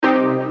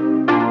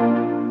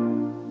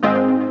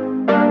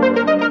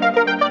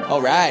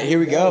All right, here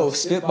we go.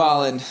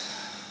 Spitballing.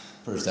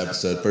 First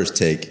episode, first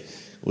take.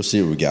 We'll see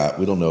what we got.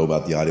 We don't know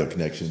about the audio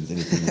connections,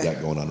 anything we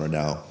got going on right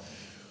now.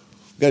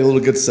 We've got a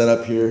little good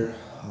setup here.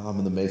 I'm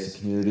in the Mesa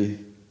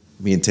community.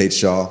 Me and Tate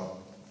Shaw.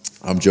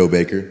 I'm Joe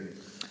Baker.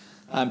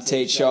 I'm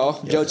Tate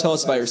Shaw. Joe, tell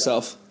us about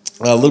yourself.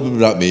 A little bit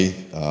about me.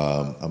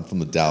 I'm from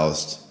the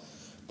Dallas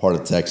part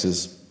of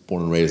Texas.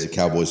 Born and raised a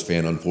Cowboys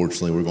fan.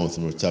 Unfortunately, we're going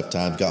through some tough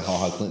times. Got Ha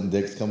Ha Clinton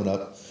Dix coming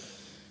up.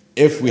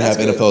 If we have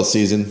good NFL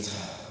season,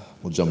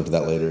 we'll jump into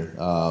that later.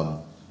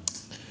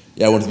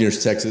 I went to the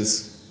University of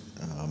Texas.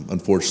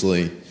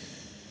 Unfortunately,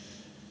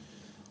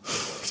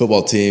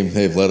 football team,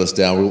 they've let us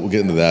down. We'll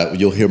get into that.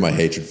 You'll hear my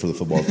hatred for the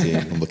football team.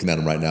 I'm looking at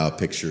them right now, a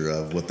picture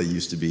of what they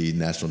used to be,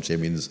 national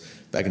champions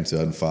back in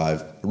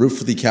 2005. I root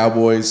for the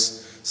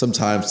Cowboys,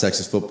 sometimes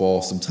Texas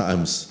football,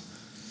 sometimes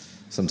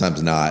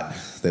not.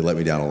 They let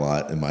me down a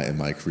lot in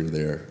my career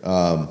there.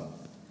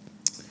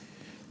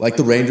 Like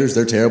the Rangers,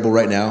 they're terrible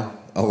right now.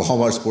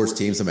 All our sports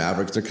teams, the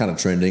Mavericks, they're kind of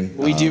trending.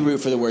 We do root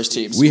for the worst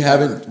teams. We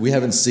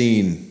haven't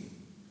seen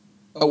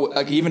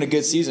even a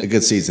good season. A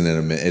good season in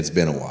a minute. It's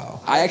been a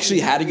while. I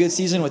actually had a good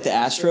season with the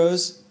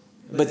Astros,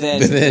 but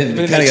then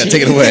it kind of got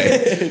taken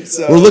away.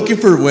 So. We're looking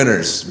for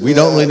winners. We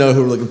don't really know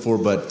who we're looking for,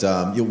 but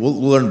we'll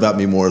learn about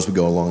me more as we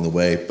go along the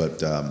way. But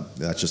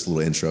that's just a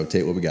little intro.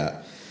 Tate, what we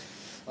got?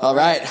 All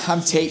right. I'm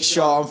Tate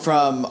Shaw. I'm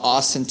from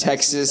Austin,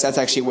 Texas. That's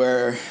actually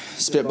where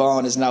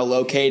Spitballing is now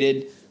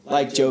located.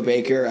 Like Joe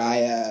Baker,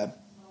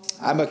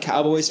 I'm a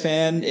Cowboys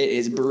fan. It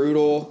is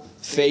brutal.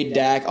 Fade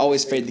Dak.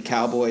 Always fade the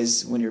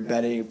Cowboys when you're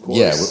betting, of course.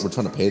 Yeah, we're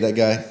trying to pay that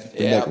guy.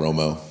 Bring back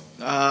Romo.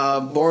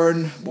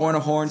 Born a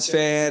Horns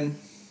fan.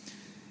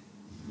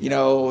 You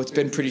know, it's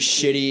been pretty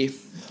shitty.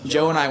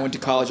 Joe and I went to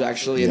college,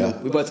 actually,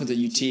 and we both went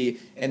to UT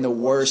in the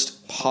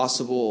worst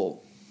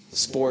possible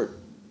sport.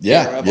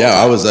 Yeah.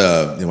 I was,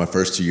 my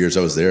first 2 years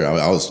I was there,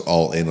 I was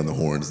all in on the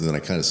Horns, and then I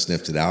kind of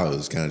sniffed it out. It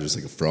was kind of just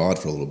like a fraud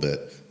for a little bit.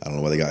 I don't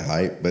know why they got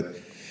hyped, but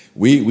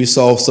we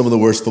saw some of the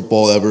worst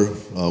football ever.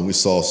 We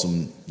saw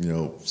some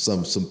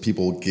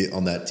people get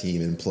on that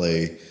team and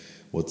play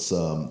what's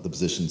the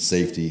position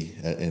safety,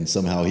 and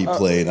somehow he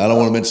played. I don't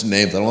want to mention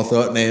names. I don't want to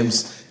throw out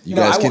names. You're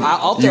going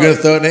to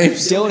throw out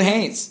names? Dylan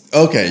Haynes.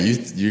 Okay,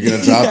 you're going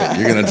to drop it.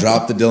 You're going to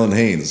drop the Dylan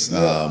Haynes.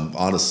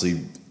 Honestly,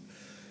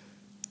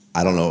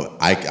 I don't know.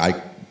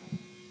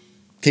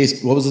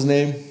 Case, what was his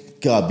name?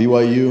 God,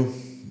 BYU.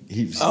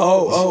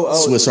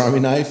 Swiss Army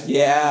knife?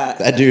 Yeah.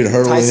 That dude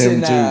hurling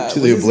him to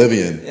the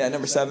oblivion. Yeah,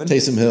 number 7.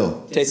 Taysom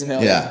Hill.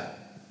 Yeah.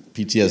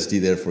 PTSD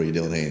there for you,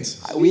 Dylan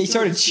Haynes. We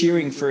started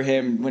cheering for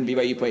him when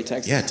BYU played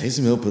Texas. Yeah,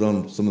 Taysom Hill put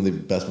on some of the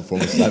best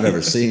performances I've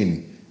ever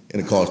seen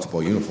in a college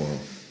football uniform.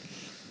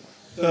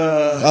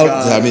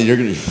 I mean, you're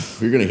gonna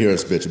hear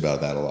us bitch about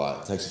that a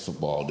lot. Texas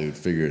football, dude,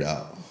 figure it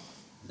out.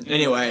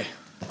 Anyway,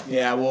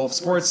 yeah, well,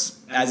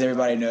 sports, as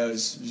everybody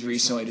knows, has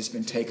recently just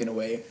been taken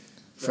away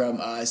from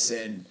us,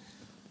 and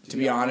to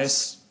be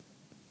honest,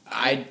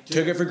 I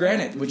took it for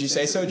granted. Would you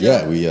say so,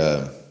 Joe?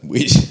 Yeah,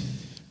 we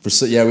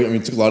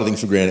took a lot of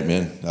things for granted,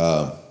 man.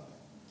 I'm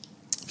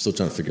still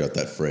trying to figure out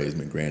that phrase,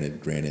 man.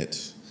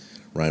 Granite.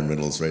 Ryan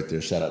Reynolds, right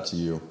there. Shout out to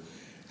you.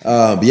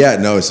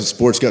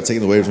 Sports got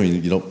taken away from you.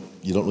 You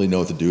don't really know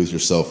what to do with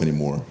yourself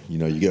anymore. You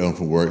know, you get home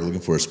from work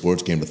looking for a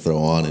sports game to throw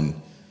on,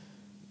 and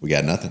we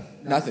got nothing.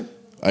 Nothing.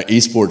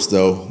 Esports,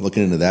 though,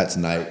 looking into that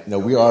tonight. No,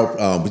 we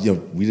are.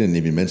 We didn't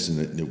even mention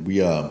it.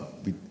 We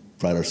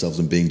pride ourselves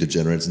in being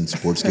degenerates in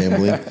sports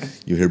gambling.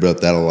 You hear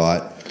about that a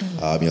lot.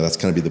 That's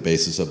kind of be the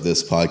basis of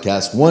this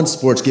podcast. Once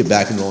sports get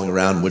back and rolling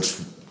around, which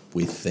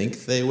we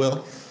think they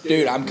will.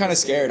 Dude, I'm kind of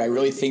scared. I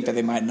really think that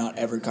they might not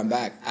ever come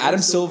back. Adam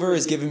Silver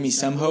is giving me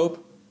some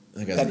hope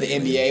that the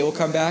NBA will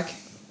come back.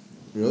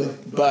 Really?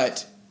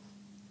 But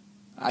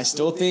I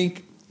still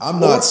think... I'm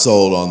not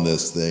sold on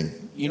this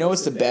thing. You know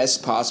what's the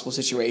best possible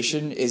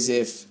situation is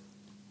if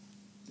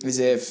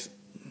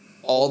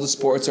all the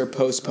sports are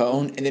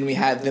postponed, and then we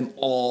have them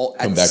all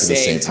at the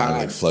same time.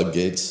 Like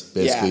floodgates,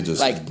 basically,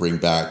 just like bring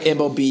back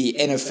MLB,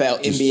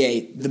 NFL,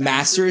 NBA, the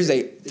Masters.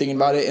 They thinking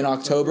about it in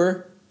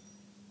October,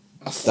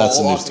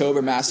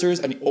 October Masters.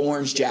 An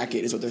orange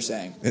jacket is what they're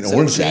saying. An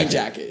orange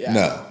jacket? Yeah.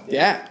 No.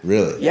 Yeah.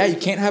 Really? Yeah, you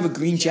can't have a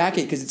green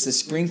jacket because it's the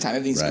springtime.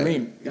 Everything's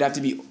green. It'd have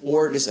to be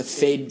or just a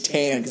fade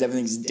tan because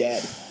everything's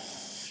dead.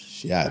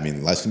 Yeah, I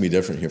mean, life's gonna be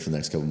different here for the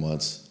next couple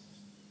months.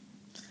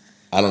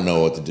 I don't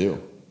know what to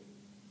do.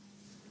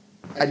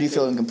 I do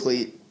feel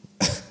incomplete.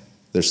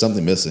 There's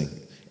something missing.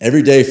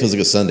 Every day feels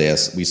like a Sunday.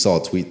 We saw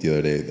a tweet the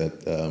other day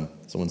that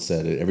someone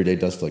said every day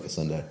does feel like a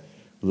Sunday.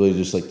 Really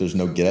just like there's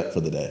no get up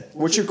for the day.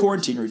 What's your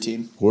quarantine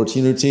routine?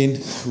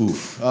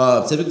 Oof.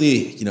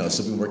 Typically, so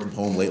I've been working from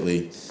home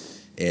lately.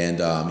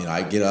 And,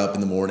 I get up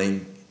in the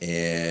morning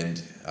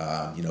and,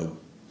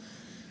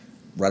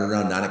 right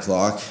around 9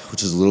 o'clock,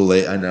 which is a little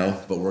late, I know,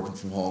 but working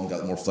from home,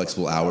 got more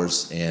flexible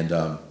hours. And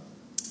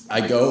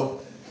I go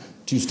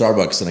to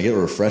Starbucks and I get a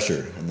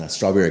refresher, and that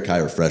strawberry Kai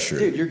refresher.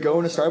 Dude, you're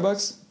going to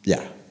Starbucks?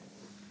 Yeah.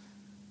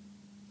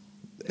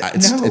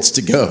 It's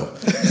to go.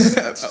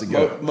 It's to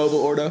go. Mobile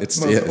order.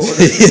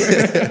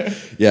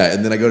 Yeah,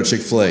 and then I go to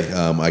Chick-fil-A.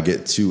 I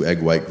get 2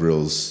 egg white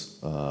grills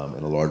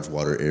and a large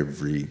water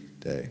every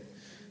day.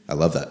 I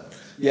love that.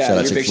 Yeah, shout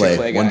out you're a big Chick-fil-A.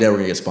 Chick-fil-A guy. One day we're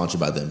gonna get sponsored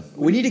by them.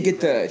 We need to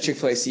get the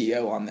Chick-fil-A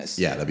CEO on this.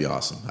 Yeah, that'd be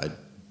awesome. I'd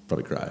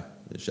probably cry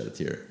and shed a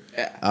tear.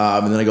 Yeah.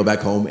 And then I go back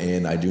home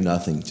and I do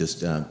nothing.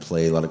 Just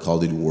play a lot of Call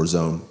of Duty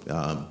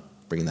Warzone.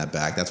 Bringing that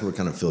back. That's what we're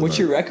kind of feeling. What's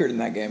your record in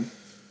that game?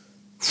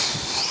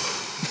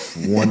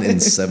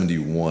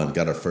 1-71.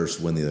 Got our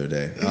first win the other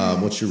day.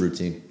 What's your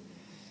routine?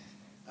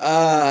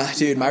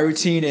 Dude, my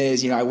routine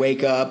is, I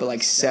wake up at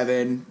like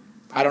 7.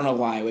 I don't know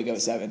why I wake up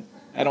at 7.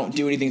 I don't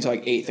do anything until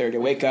like 8:30. I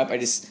wake up. I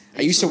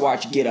used to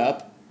watch Get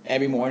Up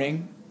every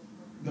morning,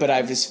 but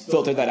I've just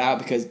filtered that out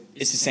because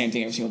it's the same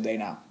thing every single day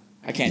now.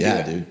 I can't do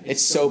it. Dude.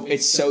 It's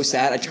so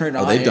sad. I turn it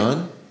on. Are they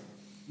done?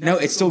 No,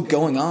 it's still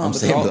going on. I'm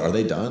saying, are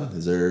they done?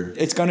 Is there?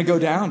 It's going to go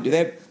down. Do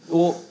they?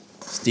 Well,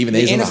 Stephen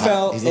A's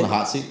NFL. He's on the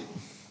hot seat.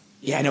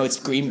 Yeah, I know it's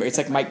Greenberg. It's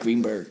like Mike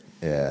Greenberg.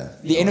 Yeah.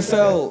 The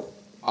NFL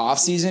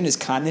offseason is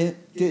kind of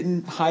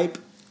getting hype.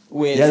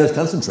 There's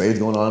kind of some trades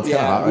going on. It's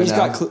kind of hot right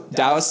now.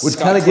 Dallas, which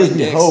kind of gives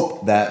me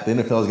hope that the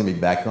NFL is going to be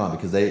back on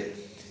because the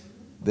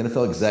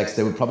NFL execs,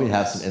 they would probably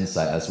have some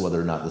insight as to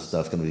whether or not this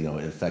stuff's going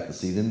to affect the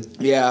season.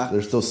 Yeah.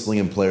 They're still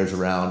slinging players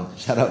around.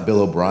 Shout out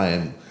Bill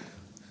O'Brien.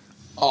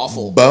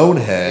 Awful.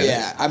 Bonehead.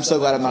 Yeah, I'm so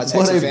glad I'm not a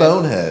Texan fan. What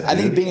a bonehead. I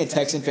think being a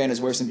Texan fan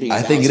is worse than being a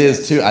I Dallas think it fan.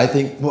 is too. I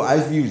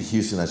view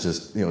Houston as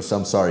just, so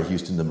I'm sorry,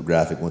 Houston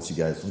demographic, once you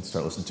guys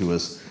start listening to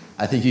us.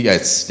 I think you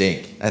guys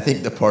stink. I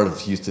think the part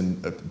of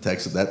Houston,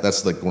 Texas,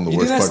 that's like one of the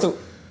worst parts.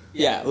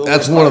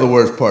 That's one of the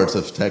worst parts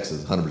of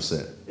Texas,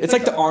 100%. It's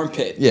like the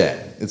armpit. Yeah,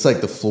 it's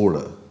like the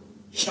Florida.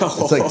 Yo.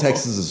 It's like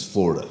Texas is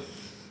Florida.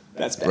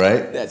 That's bad.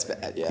 Right? That's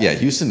bad, yeah. Yeah,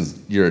 Houston's,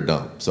 you're a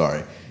dump.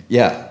 Sorry.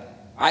 Yeah.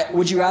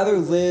 Would you rather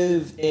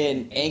live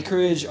in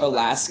Anchorage,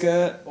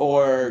 Alaska,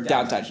 or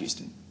downtown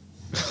Houston?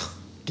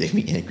 Give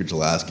me Anchorage,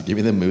 Alaska. Give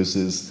me the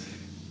Mooses.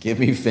 Give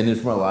me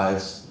Finish My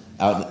Lives.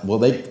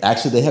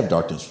 They have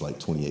darkness for like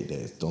 28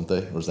 days, don't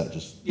they? Or is that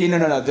just... Yeah,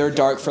 no. They're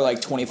dark for like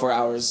 24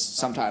 hours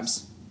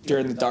sometimes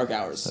during the dark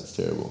hours. That's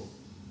terrible.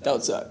 That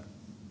would suck.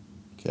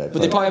 Okay,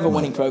 but they probably have a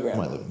winning program.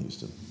 I might live in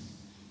Houston.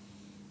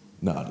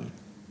 No, dude.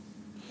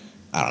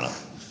 I don't know.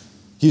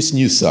 Houston,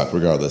 you suck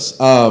regardless.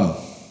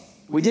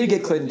 We did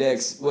get Clinton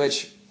Dix,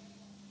 which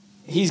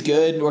he's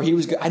good, or he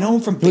was good. I know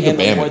him from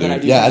Bama, more than I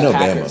do I know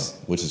Packers.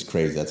 Bama, which is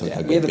crazy. That's like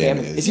how we have good a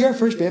Bama is. Is he our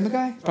first Bama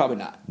guy? Probably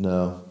not.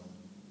 No.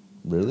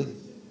 Really?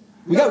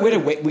 We got rid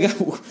of Witten.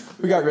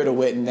 We got rid of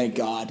Witten, thank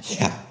God.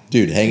 Yeah.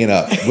 Dude, hang it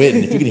up.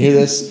 Witten, if you can hear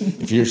this,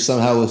 if you're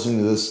somehow listening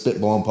to this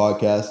Spitballing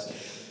podcast,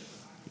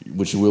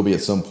 which you will be at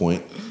some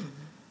point,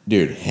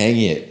 dude, hang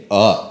it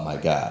up, my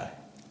guy.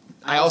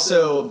 I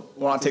also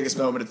want to take this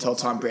moment to tell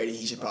Tom Brady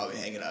he should probably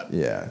hang it up.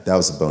 Yeah, that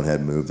was a bonehead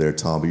move there,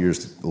 Tom. But you're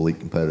just an elite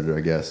competitor, I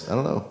guess. I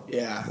don't know.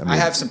 Yeah, I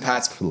have some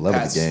Pats for the love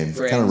of the game.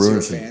 Friends, kind of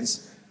ruins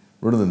fans.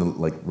 Ruining the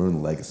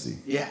legacy.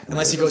 Yeah,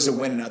 unless he goes to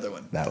win another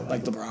one,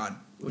 like be. LeBron.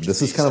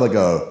 This is kind of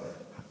like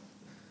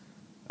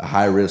a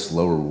high risk,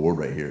 low reward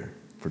right here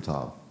for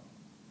Tom.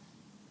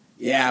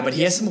 Yeah, but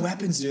he has some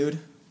weapons, dude.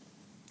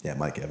 Yeah,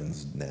 Mike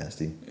Evans is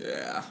nasty.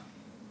 Yeah.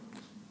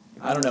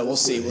 I don't know. We'll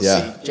see. We'll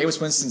see.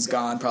 Jameis Winston's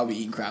gone, probably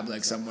eating crab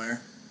legs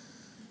somewhere.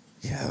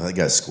 Yeah, that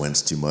guy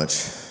squints too much.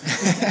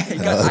 He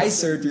got eye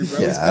surgery, bro.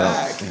 He's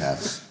back.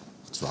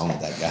 What's wrong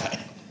with that guy?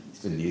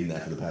 He's been needing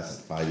that for the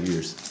past 5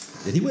 years.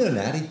 Did he win a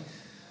natty?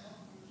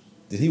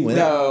 Did he win?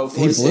 No,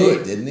 he blew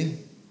it, didn't he?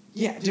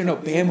 Yeah, dude, no.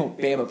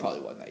 Bama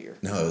probably won that year.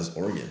 No, it was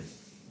Oregon.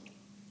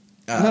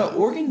 No,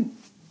 Oregon.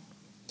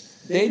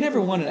 They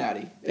never won a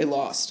natty. They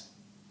lost.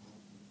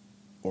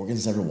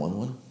 Oregon's never won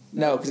one?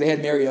 No, because they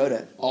had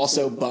Mariota.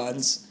 Also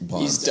Buns.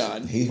 He's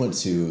done. He went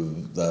to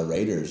the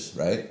Raiders,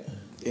 right?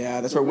 Yeah,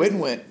 that's where Witten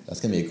went.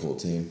 That's going to be a cool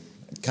team.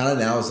 Kind of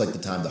now is like the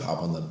time to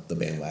hop on the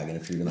bandwagon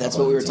if you're going to. That's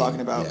what we were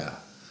talking about. Yeah.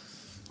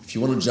 If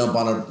you want to jump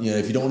on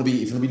if you don't want to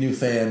be, if you want to be a new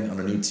fan on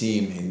a new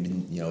team,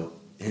 and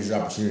here's your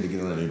opportunity to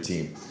get on a new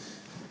team,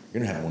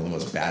 you're going to have one of the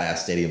most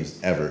badass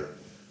stadiums ever.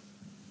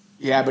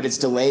 Yeah, but it's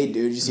delayed,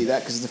 dude. Did you see that?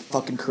 Because of the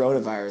fucking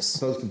coronavirus. I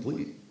thought it was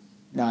complete.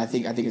 No, I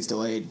think it's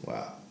delayed.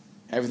 Wow.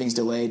 Everything's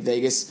delayed.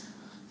 Vegas.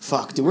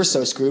 Fuck, dude, we're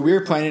so screwed. We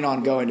were planning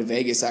on going to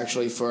Vegas,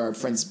 actually, for our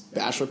friend's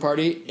bachelor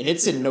party, and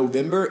it's in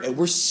November, and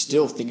we're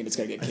still thinking it's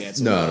going to get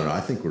canceled. No. I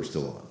think we're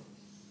still on.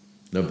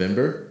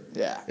 November?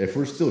 Yeah. If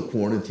we're still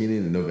quarantining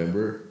in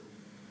November,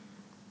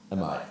 I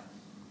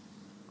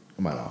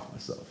might off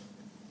myself.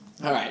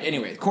 All right,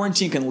 anyway,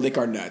 quarantine can lick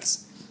our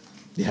nuts.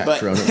 Yeah,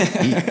 Corona.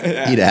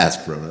 Eat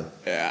ass, Corona.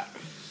 Yeah.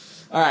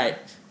 All right.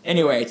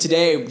 Anyway,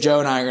 today, Joe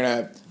and I are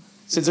going to,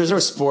 since there's no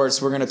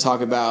sports, we're going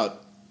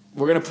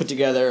to put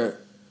together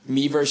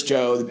me versus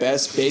Joe, the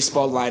best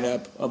baseball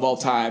lineup of all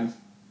time.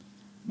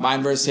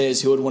 Mine versus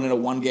his, who would win in a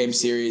one-game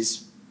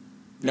series.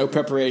 No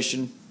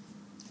preparation.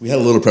 We had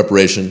a little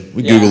preparation.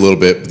 We Googled a little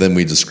bit, but then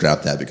we just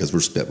scrapped that because we're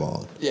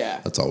spitballing. Yeah.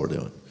 That's all we're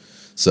doing.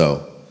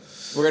 So.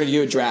 We're going to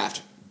do a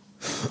draft.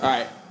 All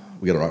right.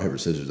 We got to rock, paper,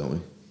 scissors, don't we?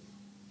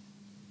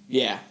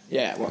 Yeah.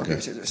 Rock,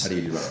 paper, scissors. How do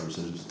you do rock, paper,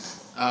 scissors?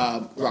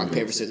 Rock,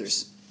 paper,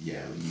 scissors.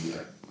 Yeah.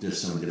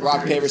 There's some different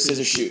rock, paper,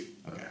 scissors, shoot.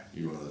 Okay.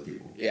 You're one of the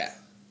people. Yeah.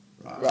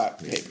 Rock,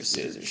 paper,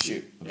 scissors,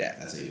 shoot. Yeah.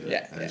 That's it.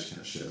 Yeah. I just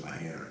kind of showed my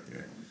hand right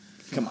there.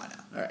 Come on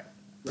now. All right.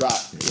 Rock,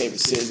 paper,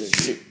 scissors,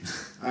 shoot.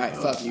 All right,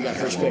 fuck, you got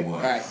first pick. All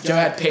 1-1. right, Joe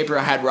had paper,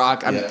 I had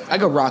rock. I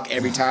go rock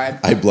every time.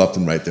 I bluffed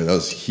him right there. That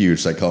was huge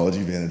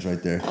psychology advantage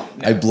right there. No.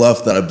 I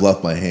bluffed that I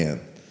bluffed my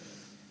hand.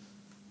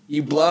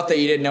 You bluffed that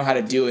you didn't know how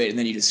to do it, and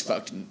then you just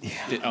fucking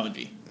owned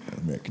me.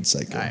 American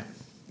Psycho. All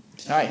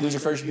right. Who's your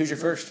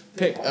first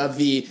pick of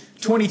the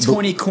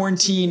 2020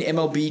 quarantine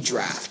MLB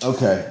draft?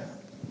 Okay.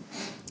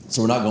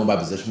 So we're not going by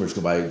position. We're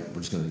just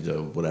going to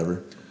do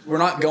whatever. We're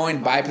not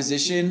going by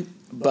position,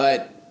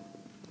 but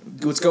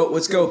let's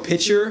go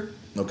pitcher.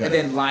 Okay. And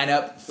then line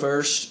up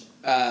first.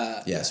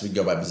 So we can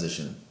go by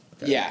position.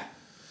 Okay. Yeah.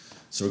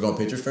 So we're going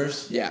pitcher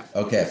first? Yeah.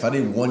 Okay, if I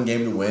need one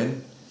game to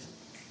win,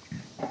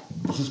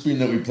 just being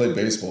that we played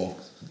baseball,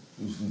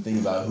 thinking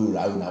about who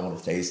I would not want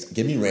to face,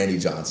 give me Randy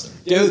Johnson.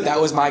 Dude, that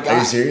was my guy. Are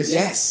you serious?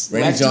 Yes.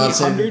 Randy Lefty,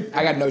 Johnson. 100,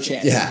 I got no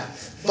chance. Yeah.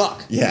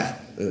 Fuck. Yeah.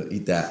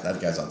 Eat that.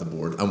 That guy's off the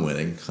board. I'm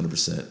winning,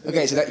 100%.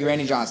 Okay, so you're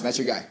Randy Johnson. That's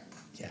your guy.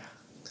 Yeah.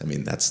 I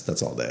mean,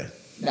 that's all day.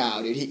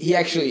 No, dude. He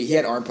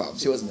had arm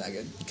problems. He wasn't that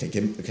good.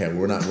 Okay,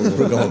 we're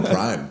going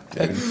prime,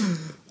 dude.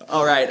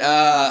 All right.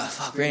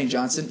 Fuck, Randy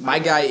Johnson. My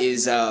guy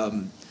is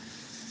Nolan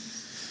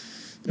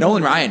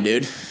Ryan,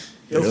 dude.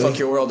 He'll Really? fuck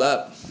your world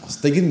up. I was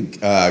thinking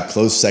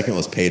close second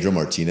was Pedro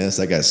Martinez.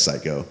 That guy's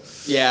psycho.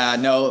 Yeah,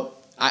 no.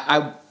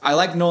 I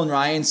like Nolan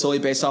Ryan solely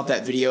based off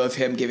that video of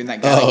him giving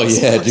that guy. Oh,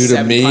 yeah, dude,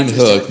 a mean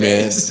hook,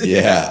 man.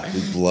 Yeah,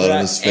 with blood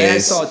on his face. And I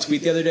saw a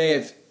tweet the other day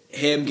of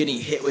him getting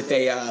hit with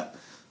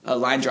a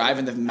line drive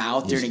in the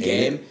mouth during a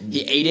game.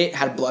 He ate it,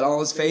 had blood on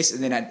his face,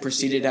 and then had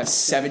proceeded to have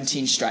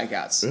 17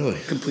 strikeouts. Really?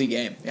 Complete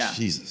game. Yeah.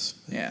 Jesus.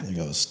 Yeah. I think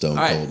I was stone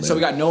All cold, right, man. so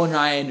we got Nolan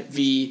Ryan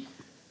v.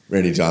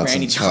 Randy Johnson.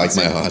 Randy I like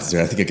Johnson. my odds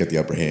there. I think I got the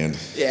upper hand.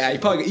 Yeah, you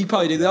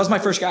probably did. That was my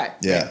first guy.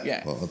 Yeah.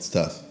 Yeah. Well, that's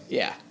tough.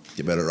 Yeah.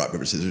 Get better at rock,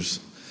 paper, scissors.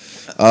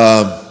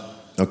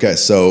 Okay,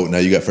 so now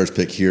you got first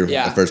pick here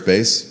at first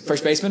base.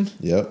 First baseman?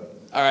 Yep.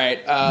 All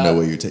right. No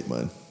way you take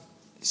mine.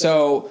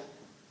 So,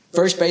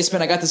 first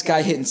baseman, I got this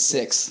guy hitting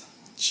sixth.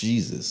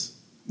 Jesus.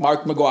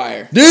 Mark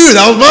McGuire. Dude,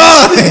 that was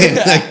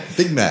mine!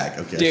 Big Mac.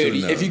 Okay.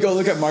 Dude, if you go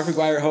look at Mark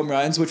McGuire home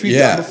runs, which we've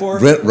done before.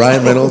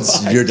 Ryan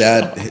Reynolds, your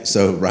dad.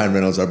 So Ryan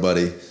Reynolds, our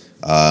buddy,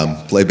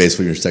 played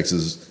baseball in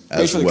Texas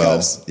as well.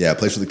 Cubs. Yeah,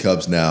 plays for the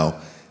Cubs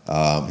now.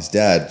 His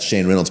dad,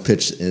 Shane Reynolds,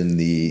 pitched in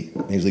the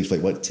Major Leagues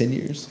for 10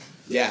 years?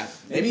 Yeah,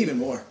 maybe even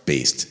more.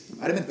 Beast.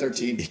 Might have been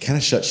 13. He kind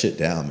of shut shit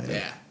down, man.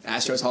 Yeah,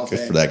 Astros Hall of Good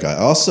Fame. for that guy.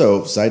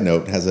 Also, side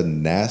note, has a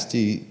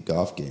nasty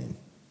golf game.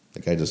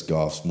 That guy just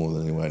golfs more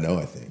than anyone I know,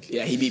 I think.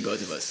 Yeah, he beat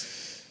both of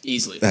us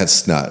easily.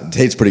 That's not.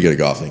 Tate's pretty good at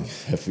golfing.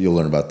 If you'll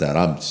learn about that.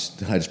 I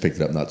just picked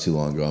it up not too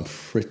long ago.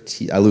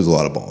 I lose a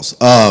lot of balls.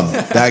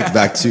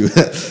 Back to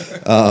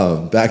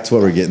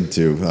what we're getting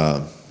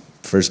to.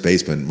 First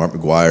baseman Mark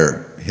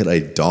McGuire hit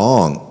a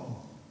dong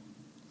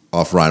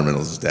off Ryan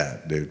Reynolds'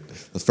 dad, dude.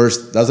 That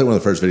was like one of the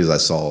first videos I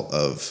saw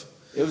of.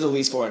 It was at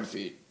least 400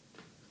 feet.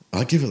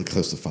 I'll give it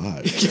close to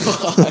 5.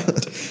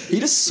 God. He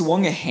just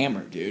swung a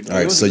hammer, dude. All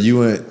right, so you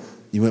went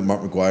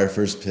Mark McGuire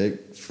first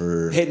pick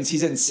for he's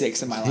hitting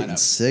 6 in my hitting lineup.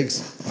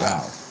 6.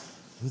 Wow,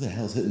 who the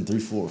hell's hitting 3,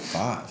 4,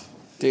 5?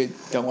 Dude,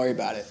 don't worry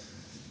about it.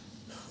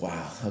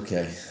 Wow.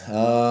 Okay.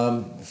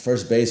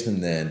 First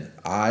baseman then.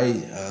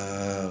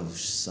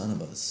 Son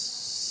of a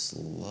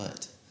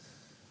slut.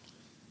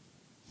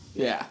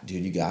 Yeah.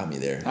 Dude, you got me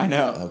there. I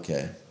know.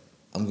 Okay.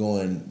 I'm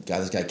going. God,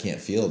 this guy can't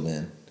field,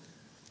 man.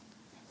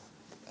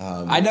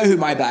 I know who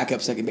my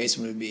backup second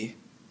baseman would be,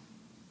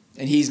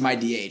 and he's my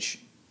DH.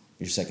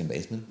 Your second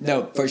baseman?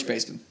 No, first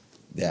baseman.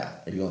 Yeah.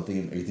 Are you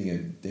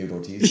thinking David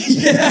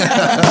Ortiz? Yeah.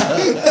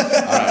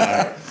 all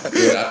right.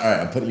 Dude, all right.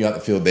 I'm putting you out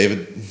the field,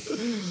 David.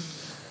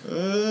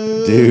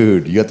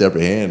 Dude, you got the upper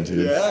hand,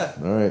 dude. Yeah.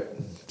 All right.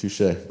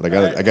 Touche. But I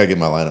gotta get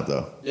my lineup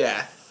though.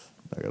 Yeah.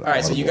 All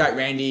right, so you got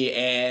Randy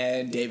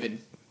and David.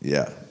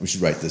 Yeah. We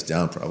should write this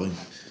down probably.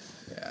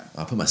 Yeah.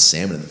 I'll put my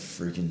salmon in the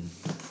freaking.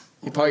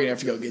 You're probably gonna have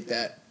to go get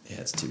that.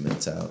 Yeah, it's 2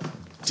 minutes out.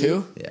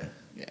 2? Yeah.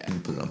 Yeah. You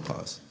can put it on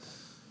pause.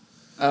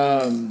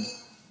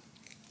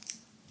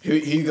 Who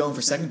you going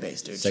for second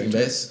base, dude? Second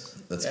base?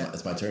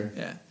 That's my turn?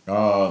 Yeah.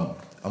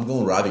 I'm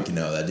going Robbie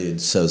Cano. That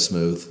dude's so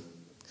smooth.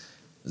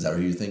 Is that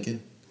what you're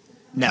thinking?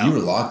 No. You were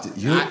locked.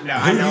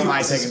 I know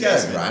my second baseman.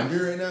 This baseman. guy's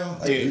grinder right now?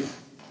 Dude,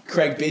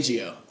 Craig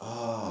Biggio.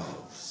 Oh,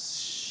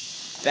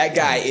 that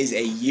guy is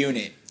a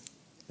unit.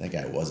 that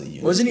guy was a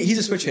unit. Wasn't he? He's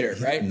a switch hitter,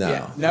 right? No.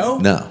 Yeah. No?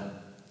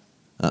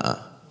 No.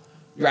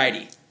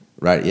 Righty.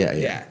 Right, yeah.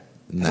 Yeah.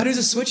 No. I thought he was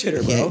a switch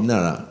hitter, bro.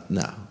 Yeah,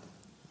 no.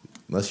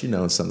 Unless you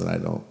know something I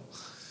don't.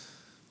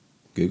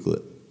 Google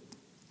it.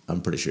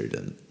 I'm pretty sure he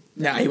didn't.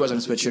 Nah, he wasn't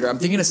a switch hitter. I'm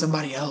thinking of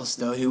somebody else,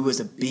 though, who was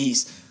a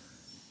beast.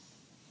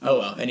 Oh,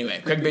 well.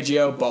 Anyway, Craig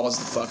Biggio balls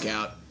the fuck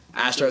out.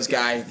 Astros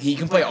guy. He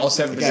can play all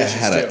 7 That guy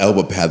positions, had too. an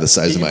elbow pad the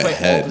size of my He can play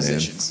head, all man.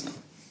 positions.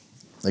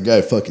 That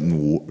guy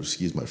fucking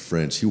excuse my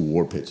French, he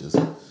wore pitches.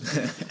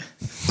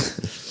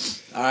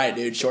 All right,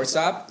 dude.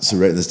 Shortstop? So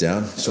writing this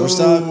down.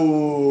 Shortstop?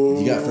 Ooh.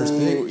 You got first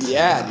pick?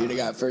 Yeah, dude. I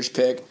got first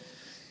pick.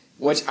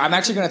 Which I'm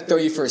actually going to throw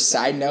you for a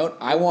side note.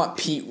 I want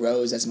Pete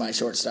Rose as my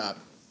shortstop.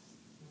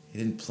 He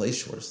didn't play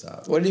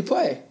shortstop. What did he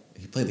play?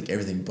 He played like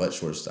everything but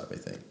shortstop, I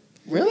think.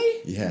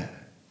 Really? Yeah.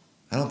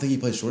 I don't think he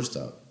played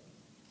shortstop.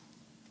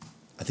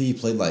 I think he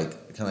played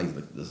like kind of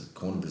like the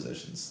corner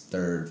positions,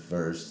 third,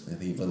 first. I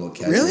think he played a little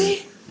catcher.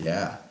 Really?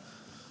 Yeah.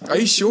 Are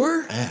you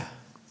sure? Yeah.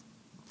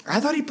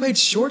 I thought he played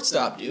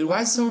shortstop, dude.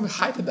 Why is so much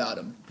hype about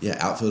him? Yeah,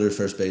 outfielder,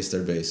 first base,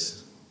 third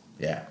base.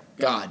 Yeah.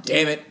 God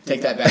damn it.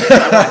 Take that back.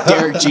 I want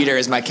Derek Jeter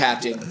as my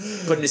captain.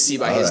 Putting a C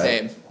by his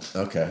name.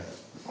 Okay.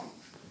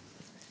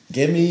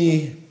 Give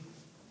me...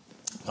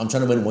 I'm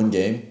trying to win one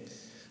game.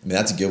 I mean,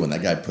 that's a good one.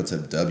 That guy puts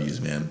up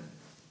W's, man.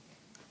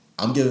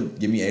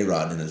 Give me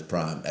A-Rod in his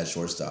prime at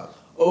shortstop.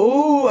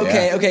 Oh,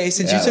 okay, Yeah. okay.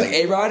 Since Yeah, you took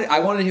like- A-Rod, I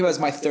wanted him as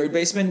my third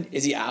baseman.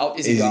 Is he out?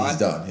 Is he gone? He's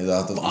done. He's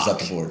off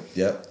the board.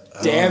 Yep.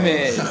 Damn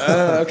it.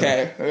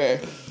 Okay.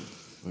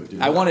 Wait,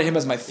 dude, I wanted him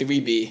as my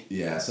 3B.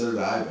 Yeah, so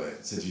did I,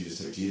 but since you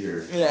just took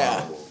Jeter...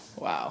 Yeah.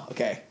 Wow.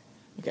 Okay.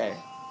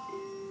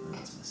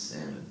 That's my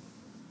salmon.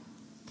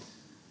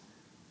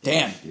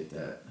 Damn. Get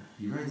that.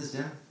 You write this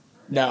down?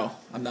 No,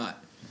 I'm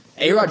not.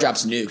 A-Rod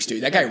drops nukes,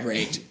 dude. That guy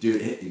raked.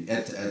 Dude,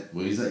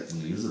 when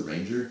he was a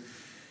Ranger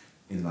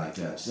in like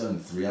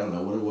 2003, I don't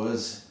know what it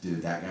was.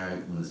 Dude, that guy,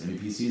 when his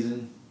MVP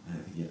season, I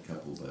think he had a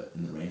couple, but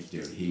in the range,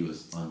 dude, he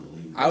was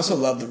unbelievable. I also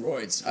love the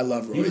roids. I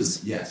love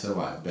roids. Yeah, so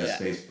do I. Best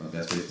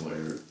baseball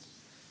ever.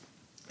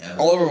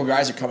 All of our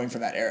guys are coming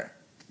from that era.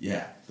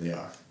 Yeah, they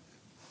are.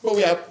 Well,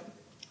 we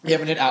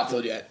haven't hit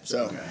outfield yet,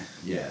 so. Okay.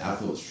 Yeah,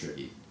 outfield is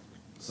tricky.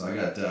 So I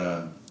got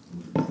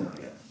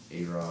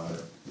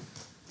A-Rod.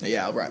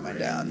 Yeah, I'll write mine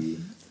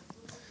down.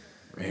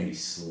 Randy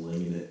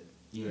slinging it.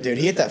 Dude,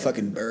 he hit that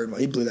fucking bird.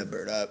 He blew that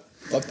bird up.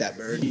 Fuck that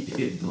bird. He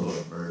did blow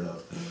a bird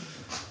up.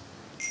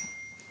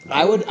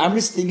 I'm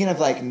just thinking of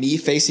like me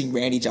facing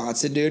Randy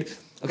Johnson, dude.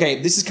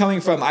 Okay, this is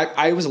coming from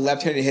I was a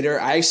left-handed hitter.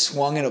 I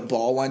swung at a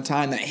ball one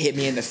time that hit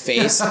me in the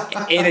face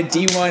in a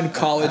D1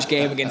 college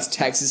game against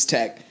Texas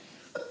Tech.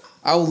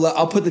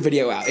 I'll put the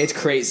video out. It's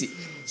crazy.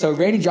 So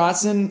Randy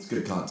Johnson, It's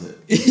good content.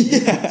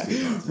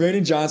 yeah,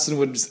 Randy Johnson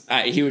would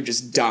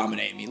just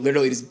dominate me.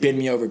 Literally just bend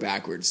me over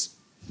backwards.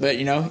 But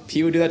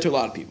he would do that to a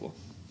lot of people.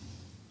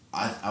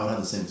 I would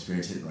have the same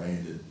experience hitting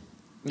right-handed.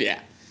 Yeah.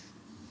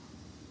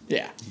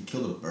 Yeah. He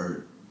killed a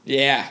bird.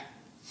 Yeah.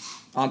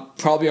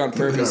 Probably on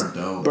purpose.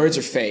 Birds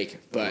are fake,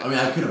 but I mean,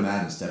 I could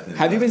imagine stepping in.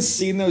 have you been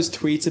seeing those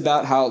tweets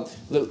about how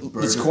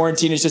this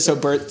quarantine is just so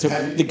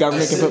the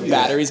government can put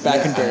batteries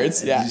back in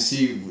birds? Yeah. Did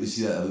you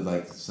see that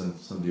like some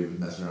dude was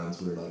messing around on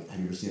Twitter like, have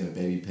you ever seen a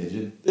baby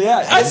pigeon?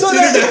 Yeah, I saw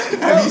that.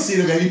 Have you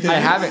seen a baby pigeon? I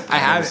haven't. I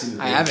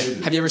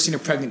haven't. Have you ever seen a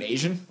pregnant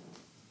Asian?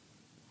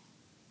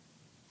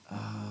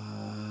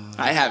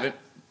 I haven't.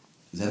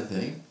 Is that a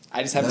thing?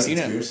 I just haven't seen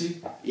it.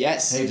 Conspiracy?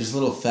 Yes. Hey, just a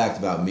little fact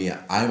about me.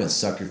 I'm a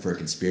sucker for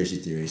conspiracy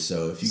theories.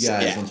 So if you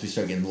guys, once we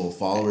start getting little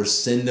followers,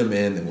 send them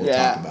in and we'll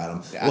talk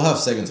about them. Yeah. We'll have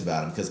segments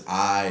about them because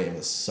I am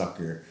a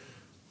sucker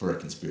for a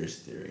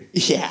conspiracy theory.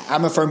 Yeah,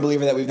 I'm a firm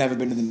believer that we've never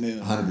been to the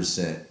moon.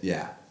 100%.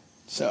 Yeah.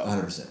 So.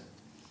 100%.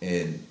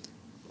 And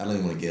I don't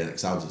even want to get in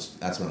it because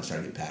that's when I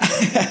started to get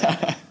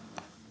passionate.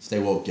 Stay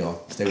woke,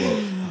 y'all. Stay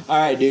woke. All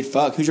right, dude.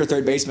 Fuck. Who's your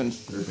third baseman?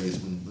 Third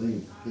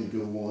baseman. Think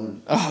of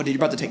one. Oh, dude, you're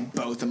about to take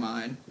both of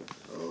mine.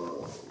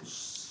 Oh,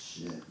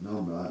 shit. No,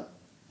 I'm not.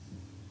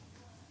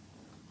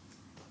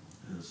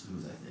 Who's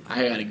I think?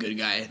 I got a good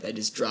guy that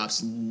just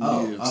drops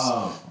nukes.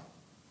 Oh.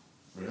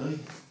 Really?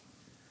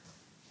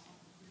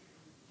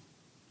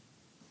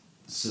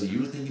 So you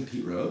were thinking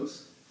Pete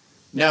Rose?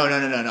 No.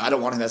 I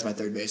don't want him as my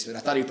third baseman. I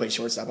thought he played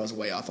shortstop. I was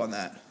way off on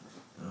that.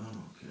 Oh,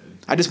 okay.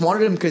 I just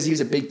wanted him because he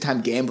was a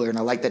big-time gambler, and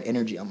I like that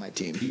energy on my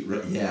team.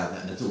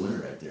 That's a winner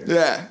right there.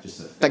 Yeah.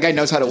 That guy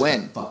knows how to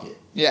win. Fuck it.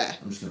 Yeah.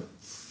 I'm just going to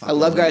I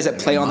love guys that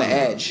play on the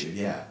edge.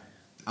 Yeah.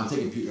 I'm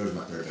taking Pete Rose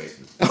my third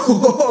baseman.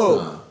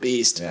 Oh,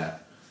 beast. Yeah.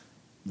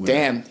 Winner.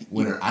 Damn.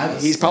 Winner.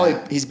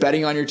 He's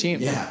betting on your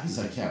team. Yeah. He's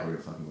like, we're going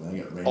to fucking win.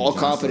 I got Randy All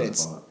Johnson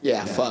confidence.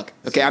 Yeah, fuck.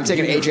 Okay, I'm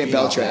taking AJ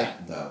Beltre.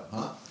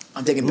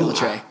 I'm taking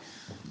Beltre.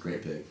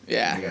 Great pick.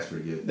 Yeah. That guy's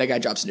pretty good. That guy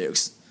drops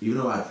nukes. Even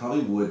though I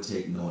probably would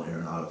take Nolan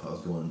Arenado if I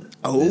was going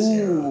this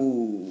era.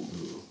 Ooh.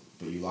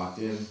 But you locked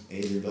in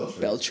AJ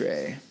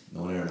Beltre.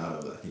 Nolan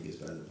Arenado, but I think he's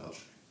better than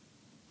Beltre.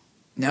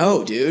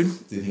 No, dude.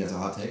 Do you think that's a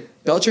hot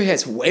take? Beltre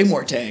has way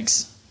more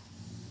tanks.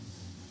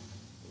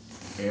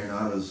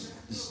 Arenado's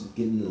just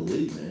getting into the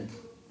league, man.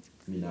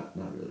 I mean, not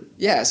really.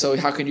 Yeah. So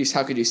how could you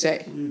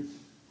say?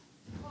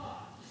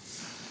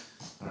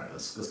 All right,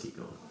 let's keep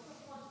going.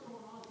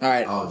 All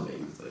right. I'll debate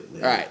you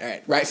later. All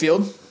right. Right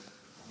field.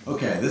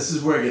 Okay, this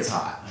is where it gets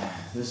hot.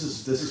 This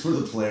is where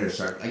the players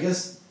start. I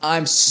guess.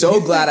 I'm so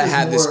glad I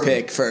had this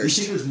pick first.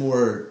 You think there's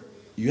more?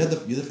 You're the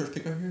first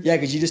pick right here. Yeah,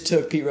 because you just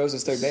took Pete Rose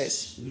as third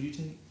base. Who did you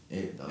take?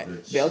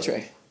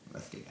 Beltre. I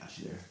think I got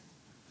you there.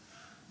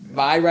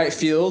 My right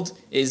field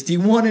is the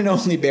one and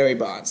only Barry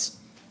Bonds.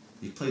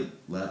 He played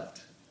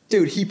left.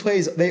 Dude, he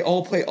plays. They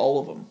all play all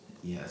of them.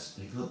 Yes,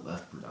 he played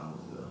left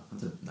predominantly though.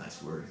 That's a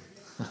nice word.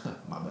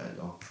 My bad,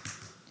 y'all.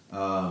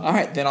 All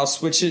right, then I'll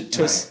switch it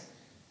to.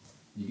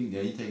 You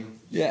take him.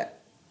 Yeah,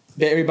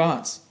 Barry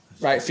Bonds. I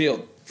Right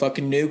field.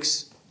 Fucking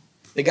nukes.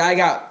 The guy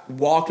got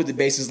walked with the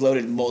bases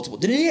loaded multiple.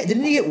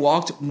 Didn't he get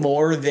walked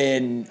more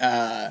than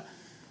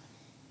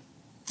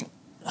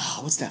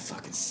what's that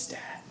fucking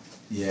stat?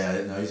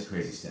 Yeah, no, he's a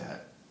crazy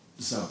stat.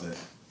 Something.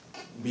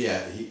 But yeah,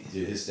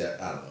 his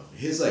stat, I don't know.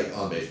 His like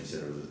on base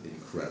percentage was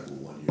incredible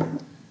 1 year.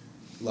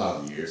 A lot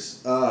of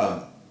years.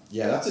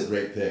 Yeah, that's a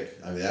great pick.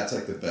 I mean, that's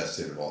like the best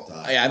hitter of all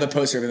time. Yeah, I have a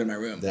poster of him in my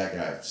room. That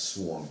guy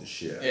swung the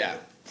shit. Yeah.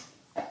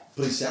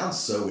 But he sounds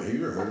so weird. Have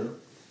you ever heard him?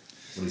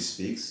 When he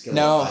speaks? He's got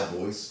No. a high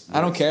voice. I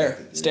don't care.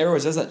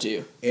 Steroids does that to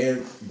you.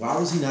 And why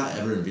was he not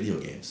ever in video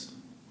games?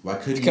 Why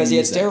couldn't Because he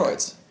had use that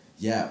steroids. guy?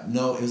 Yeah,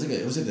 no, it wasn't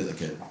it wasn't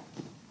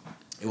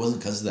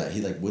because of that.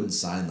 He like wouldn't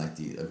sign like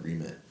the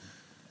agreement.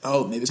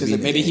 Oh, maybe because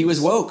maybe he was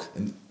woke.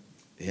 And,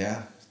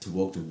 yeah, too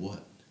woke to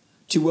what?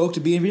 Too woke to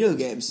be in video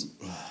games.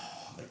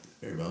 Like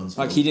Barry Bonds.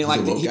 Like he didn't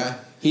like guy?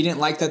 He didn't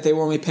like that they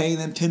were only paying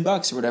them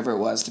 $10 or whatever it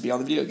was to be on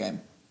the video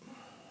game.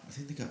 I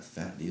think they got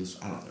fat deals.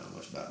 I don't know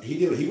much about it.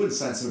 He wouldn't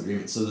sign some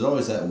agreement. So there's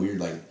always that weird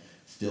like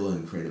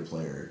fill-in creative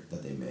player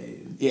that they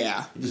made.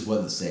 Yeah. It just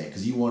wasn't the same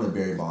because you wanted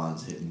Barry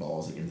Bonds hitting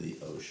balls like, into the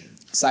ocean.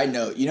 Side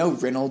note, you know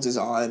Reynolds is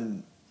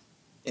on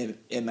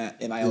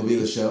MILB. Will be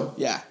the show?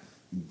 Yeah.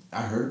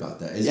 I heard about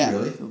that. Is it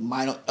really?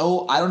 I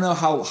don't know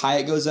how high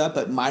it goes up,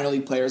 but minor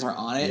league players are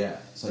on it. Yeah.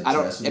 It's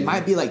like it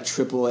might be like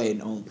AAA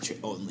and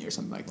only or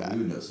something like that. We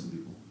would know some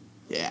people.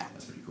 Yeah.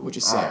 That's pretty cool. Which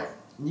is sick. Right.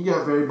 You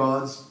got Barry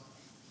Bonds.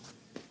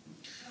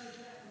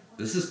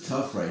 This is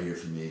tough right here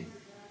for me.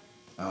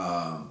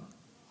 Wow,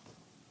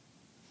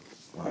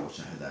 I wish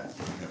I had that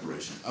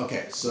preparation.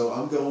 Okay, so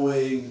I'm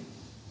going.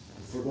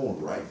 If we're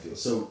going right field,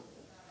 so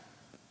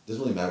it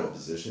doesn't really matter what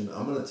position.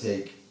 I'm going to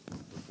take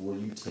before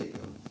you take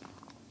them.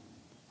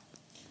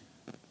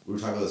 We were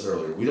talking about this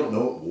earlier. We don't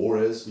know what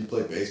WAR is. We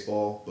play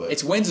baseball, but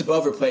It's wins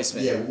above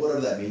replacement. yeah,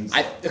 whatever that means.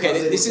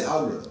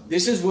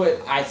 This is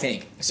what I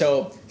think.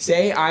 So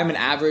say I'm an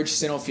average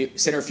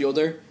center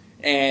fielder,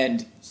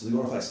 and So they're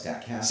going off like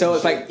StatCast.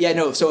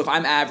 so if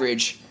I'm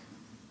average,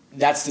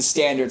 that's the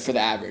standard for the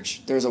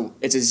average.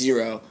 It's a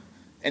 0,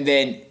 and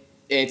then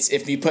it's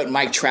if you put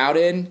Mike Trout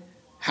in,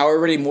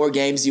 however many more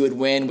games you would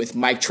win with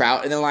Mike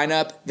Trout in the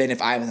lineup than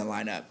if I'm in the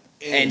lineup.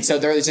 And so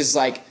there's just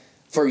like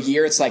for a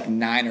year it's like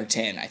 9 or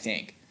 10, I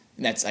think.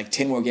 And that's like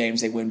 10 more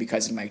games they win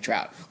because of Mike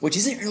Trout, which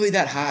isn't really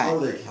that high. How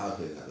are they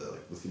calculating that though?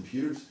 Like with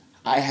computers?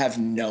 I have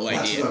no idea.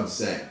 That's what I'm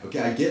saying. Okay,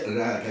 I get it.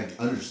 I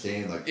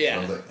understand. Like, Yeah. I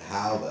was like,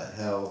 how the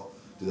hell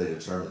do they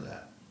determine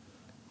that?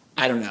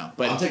 I don't know,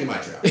 but I'm taking my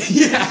Trout.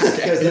 yeah,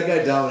 Because that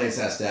guy dominates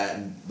that stat.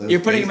 And you're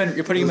putting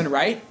him in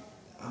right.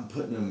 I'm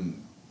putting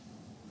him.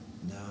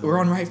 No. We're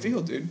on right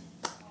field, dude.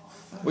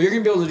 Well, you're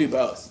gonna be able to do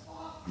both.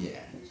 Yeah.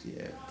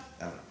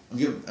 I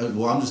don't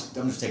know. I'm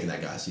just taking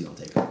that guy, so you don't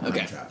take him. Okay.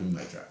 Mike Trout. Give me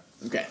Mike Trout.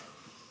 Okay.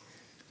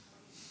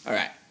 All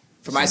right.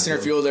 For my center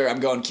fielder, I'm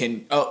going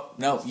Ken. Oh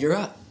no, you're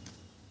up.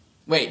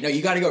 Wait, no,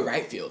 you got to go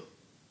right field.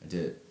 I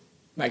did.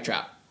 Mike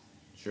Trout.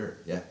 Sure.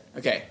 Yeah.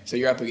 Okay, so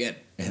you're up again.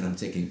 And I'm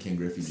taking Ken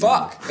Griffey.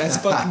 Fuck. That's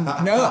fucking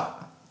no.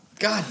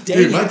 God damn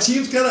Dude, it. my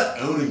team's kind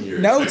of owning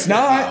yours. No, it's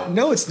not.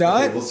 No, it's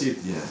not. Okay, we'll see.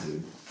 Yeah,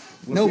 dude.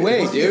 No way,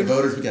 once we dude. get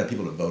voters, we got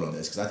people to vote on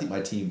this because I think my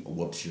team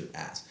whoops your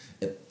ass.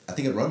 I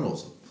think it run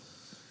rolls them.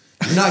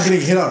 You're not getting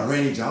hit on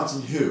Randy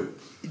Johnson. Who?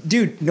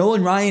 Dude,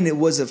 Nolan Ryan, it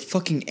was a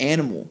fucking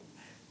animal.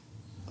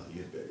 Oh, you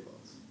get Barry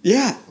Bonds.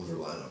 Yeah. I was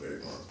relying on Barry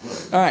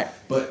Bonds. All right.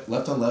 But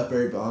left on left,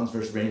 Barry Bonds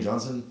versus Randy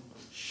Johnson,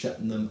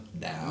 shutting them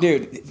down.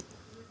 Dude,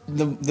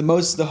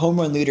 the home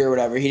run leader or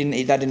whatever,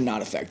 that did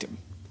not affect him.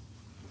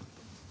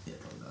 Yeah,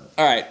 probably not.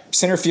 All right,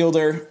 center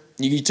fielder.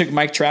 You took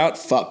Mike Trout.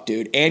 Fuck,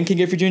 dude. And Ken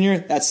Griffey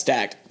Jr. That's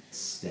stacked.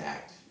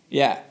 Stacked.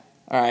 Yeah.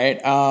 All right.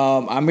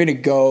 I'm gonna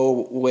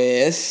go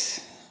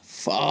with.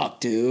 Fuck,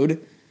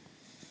 dude.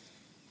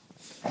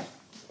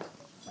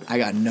 I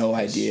got no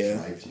idea.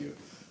 Sniped you.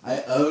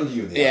 I owned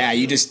you. In the Yeah,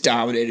 you outfield. just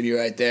dominated me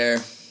right there.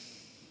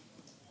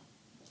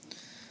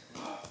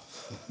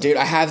 Dude,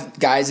 I have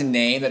guys in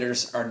name that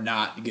are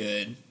not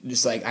good.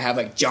 Just like I have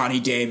like Johnny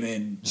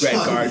Damon, Brett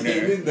Gardner.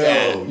 Damon? No,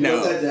 Yeah, you no.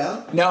 wrote that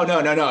down?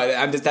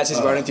 No. That's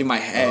just running through my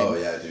head. Oh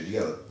yeah, dude, you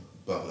gotta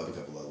bump it up a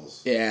couple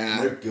levels.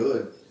 Yeah. They're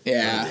good.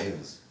 Yeah. Johnny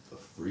Damon's a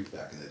freak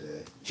back in the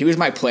day. He was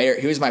my player.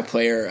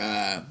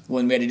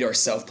 When we had to do our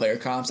self-player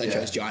comps. I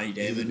chose Johnny He's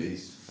a Damon.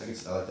 beast.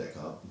 I like that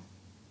comp.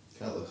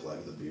 Kind of looks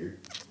like the beard.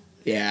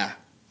 Yeah.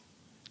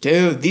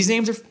 Dude, these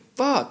names are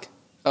fuck.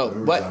 Oh,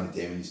 Remember what? Johnny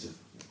Damon used to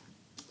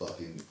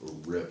fucking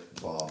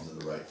rip bombs in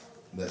the right.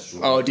 That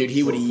short, Oh, dude,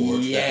 he would short porch back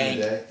in the yank.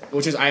 day.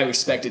 Which is, I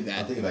respected I'm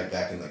that. thinking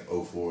back in like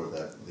 04,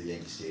 the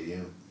Yankee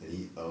Stadium,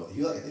 and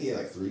I think he had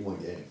like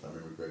 3-1 game if I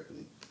remember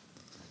correctly.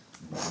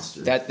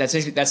 Monster. That's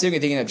the only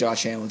thinking of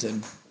Josh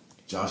Hamilton.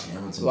 Josh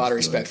Hamilton. A lot of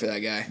was respect good. for that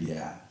guy.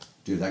 Yeah,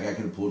 dude, that guy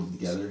could have pulled it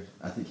together.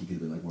 I think he could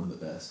have been like one of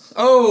the best.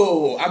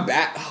 Oh, I'm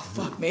back. Oh,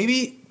 fuck,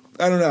 maybe?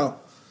 I don't know.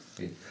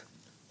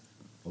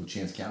 Oh,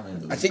 Chance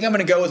Callahan. I think I'm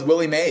going to go with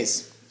Willie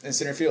Mays in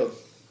center field.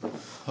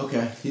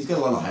 Okay, he's got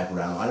a lot of hype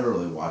around him. I never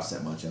really watched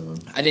that much of him.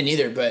 I didn't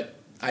either, but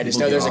I just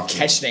People know there's get a off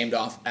catch him. named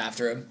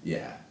after him.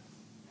 Yeah,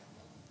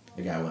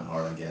 the guy went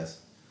hard, I guess.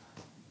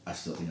 I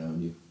still think I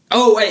own you.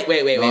 Oh, wait.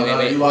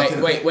 you locked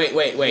in.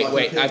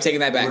 Wait. I'm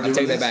taking that back. We're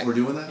doing this? We're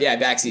doing that? Yeah,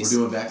 backsies.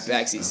 We're doing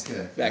backsies?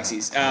 Okay.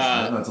 Backsies.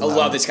 Yeah. I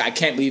love this guy. I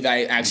can't believe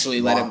I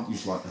actually let him.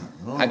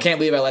 I can't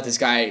believe I let this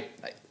guy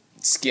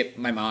skip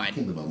my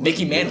mind.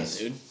 Mickey Mantle,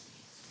 dude.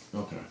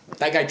 Okay.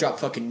 That guy dropped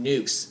fucking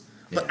nukes.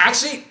 Yeah. But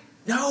actually,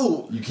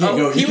 no. You can't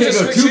go two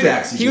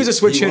backsies. He was a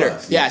switch hitter.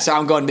 Yeah, so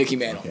I'm going Mickey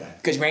Mantle. Okay.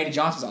 Because Randy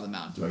Johnson's on the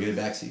mound. Do I get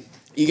a backseat?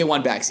 You get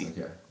one backseat.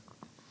 Okay.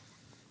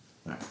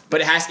 Right. But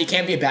it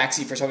can't be a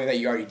backseat for something that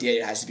you already did.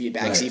 It has to be a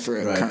backseat for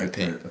a current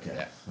pick. Okay.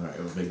 Yeah. All right.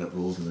 We're making up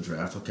rules in the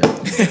draft. Okay.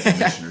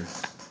 Commissioner.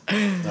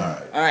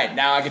 All right.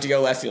 Now I get to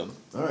go left field.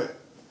 All right.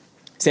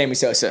 Sammy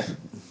Sosa.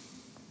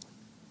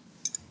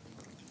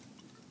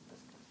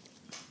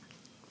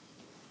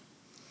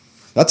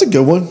 That's a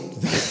good one.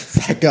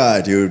 That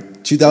guy,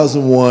 dude.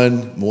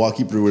 2001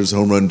 Milwaukee Brewers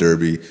home run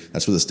derby.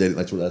 That's where the stadium.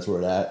 That's where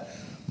it's at.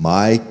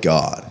 My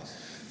God.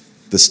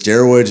 The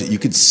steroids, you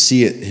could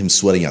see it, him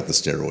sweating out the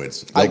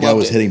steroids. That guy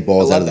was hitting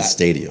balls out of the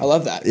stadium. I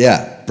love that.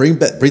 Yeah, bring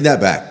that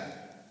back.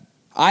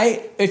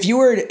 If you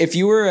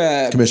were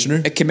a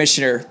commissioner,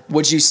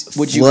 would you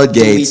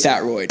delete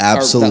that roid?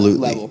 Absolutely. Or that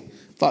level?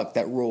 Fuck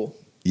that rule.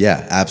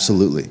 Yeah,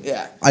 absolutely.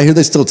 Yeah. I hear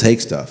they still take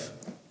stuff.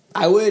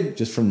 I would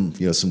just from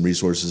some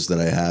resources that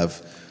I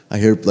have. I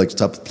hear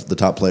the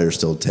top players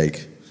still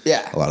take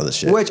a lot of the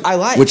shit, which I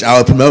like, which I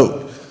would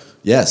promote.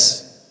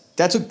 Yes.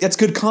 That's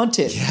good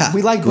content. Yeah,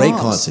 we like great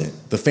bombs.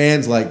 content. The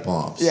fans like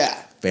bombs. Yeah,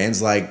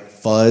 fans like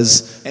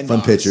fuzz, and fun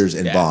bombs. Pitchers,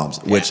 and bombs.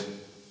 Which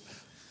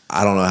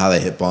I don't know how they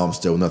hit bombs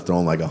still. Not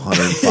throwing like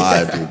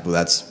 105, dude. But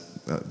that's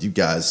you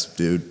guys,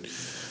 dude.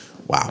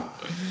 Wow.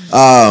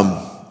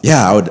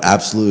 Yeah, I would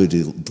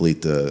absolutely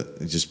delete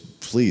just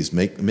please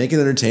make it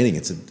entertaining.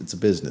 It's a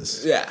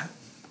business. Yeah.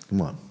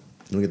 Come on,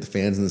 you don't get the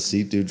fans in the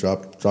seat, dude.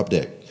 Drop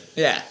dick.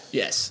 Yeah.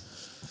 Yes.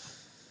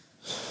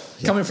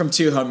 Coming from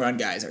two home run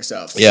guys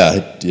ourselves.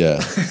 Yeah.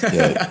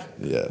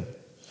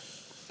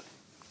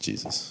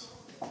 Jesus.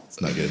 Let's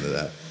not get into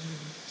that.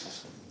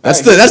 That's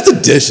the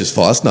dish's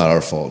fault. That's not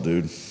our fault,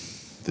 dude.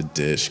 The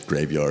dish,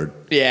 graveyard.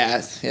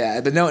 Yeah,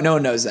 but no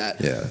one knows that.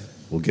 Yeah,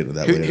 we'll get into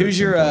that later. Who's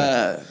your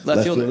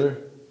left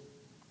fielder?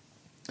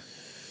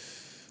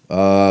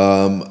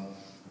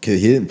 Okay,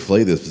 he didn't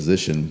play this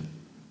position,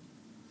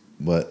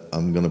 but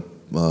I'm gonna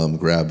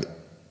grab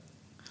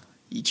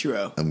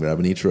Ichiro. I'm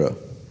grabbing Ichiro.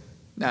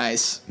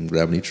 Nice. I'm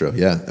grabbing Ichiro.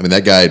 Yeah, I mean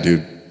that guy,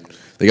 dude.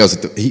 That guy was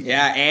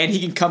yeah, and he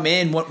can come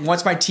in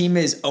once my team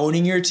is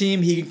owning your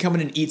team. He can come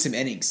in and eat some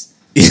innings.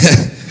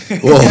 Yeah,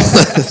 well,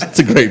 that's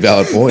a great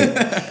valid point.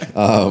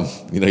 I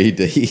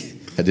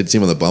did see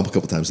him on the bump a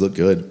couple times. Looked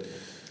good.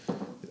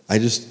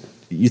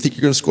 You think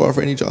you're gonna score off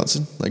Randy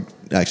Johnson?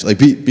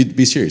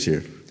 Be serious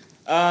here.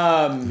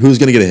 Who's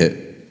gonna get a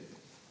hit?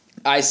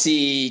 I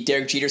see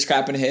Derek Jeter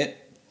scrapping a hit.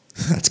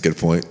 That's a good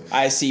point.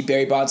 I see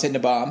Barry Bonds hitting a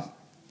bomb.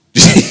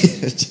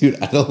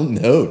 Dude, I don't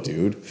know,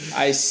 dude.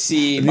 I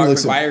see Mark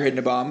McGwire hitting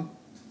a bomb.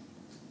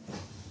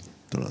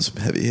 Don't know, some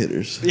heavy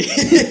hitters.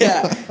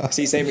 Yeah. I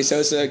see Sammy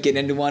Sosa getting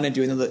into one and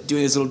doing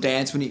his little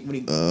dance when he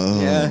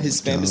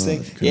his famous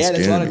thing. Yeah,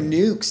 there's a lot of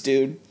nukes,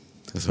 dude.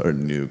 Those are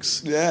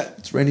nukes. Yeah.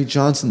 It's Randy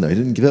Johnson though. He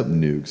didn't give up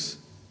nukes.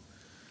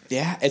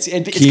 Yeah, it's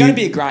gonna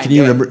be a grind. Can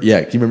you remember?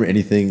 Yeah, can you remember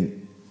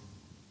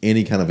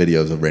any kind of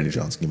videos of Randy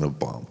Johnson giving up a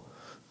bomb?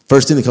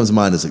 First thing that comes to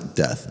mind is like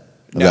death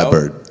of that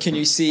bird. Can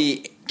you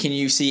see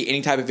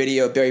any type of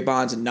video of Barry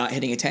Bonds not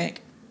hitting a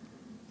tank?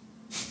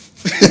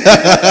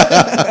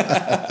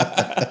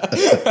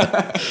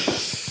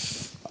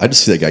 I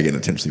just see that guy getting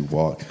intentionally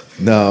walk.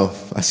 No,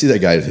 I see that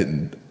guy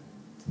hitting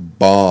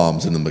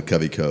bombs in the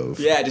McCovey Cove.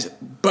 Yeah, just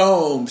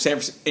boom, San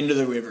Francisco into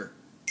the river.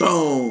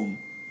 Boom.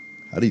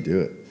 How do you do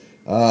it?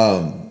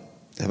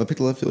 Have I picked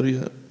a left fielder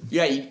yet?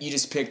 Yeah, you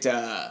just picked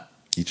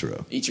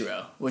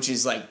Ichiro, which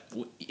is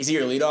is he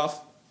your leadoff?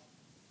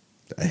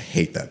 I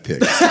hate that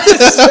pick.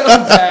 So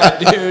bad,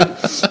 dude.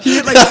 He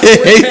had I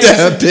hate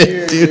that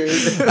pick,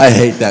 dude. I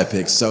hate that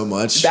pick so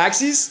much.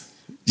 Backsies?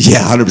 Yeah,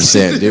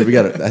 100%, dude.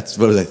 That's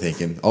what was I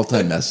thinking?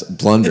 All-time mess,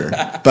 blunder,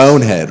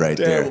 bonehead, right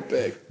Terrible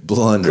there. Pick.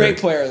 Blunder. Great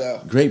player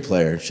though. Great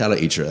player. Shout out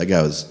Ichiro. That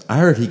guy was. I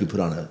heard he could put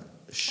on a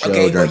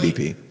show during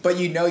BP. But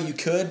you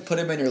could put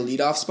him in your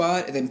leadoff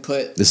spot and then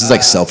put. This is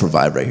like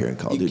self-revive right here in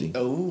Call of Duty.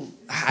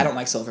 I don't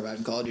like self-revive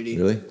in Call of Duty.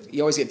 Really?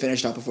 You always get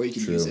finished off before you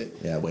can use it.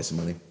 Yeah, waste of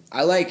money.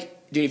 I like.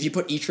 Dude, if you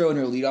put Ichiro in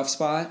your leadoff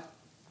spot,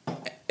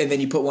 and then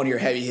you put one of your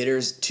heavy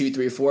hitters, 2,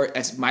 3, 4,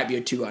 that might be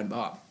a 2-run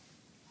bomb.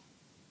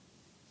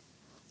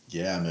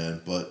 Yeah,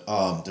 man. But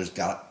dude,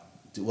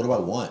 what do I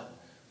want?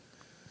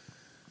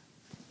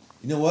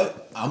 You know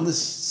what? I'm not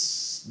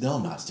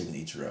sticking to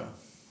Ichiro.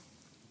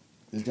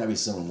 There's got to be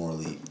someone more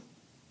elite.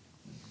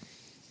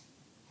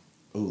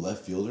 Oh,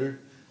 left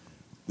fielder?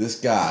 This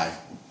guy.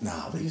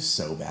 Nah, but he's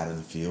so bad in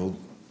the field.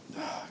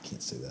 I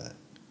can't say that.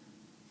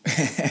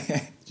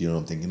 Do you know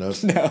what I'm thinking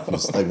of? No. He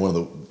was like one of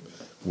the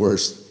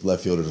worst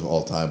left fielders of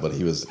all time, but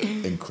he was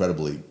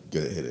incredibly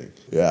good at hitting.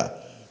 Yeah.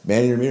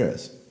 Manny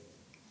Ramirez.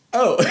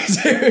 Oh,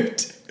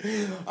 dude.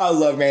 I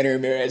love Manny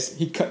Ramirez.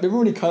 Remember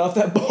when he cut off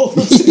that ball?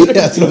 Yeah,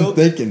 that's what I'm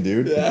thinking,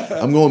 dude. Yeah.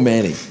 I'm going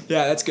Manny.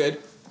 Yeah, that's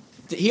good.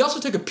 He also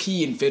took a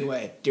pee in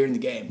Fenway during the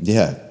game.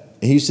 Yeah.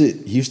 And he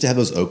used to have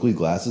those Oakley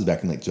glasses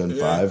back in like Gen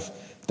 5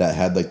 that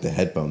had like the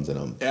headphones in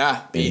them.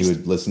 Yeah. And he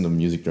would listen to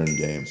music during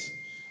games.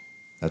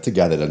 That's a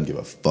guy that doesn't give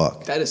a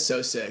fuck. That is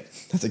so sick.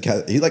 That's a guy.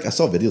 I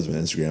saw videos on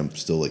Instagram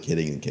still like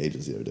hitting in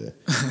cages the other day.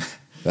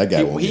 That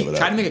guy won't give it up. He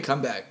tried to make a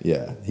comeback.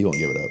 Yeah, he won't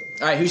give it up.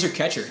 All right, who's your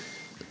catcher?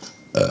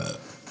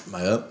 Am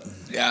I up?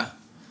 Yeah.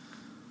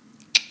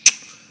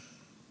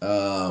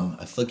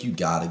 I feel like you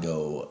gotta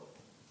go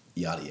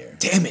Yadier.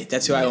 Damn it,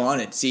 that's who I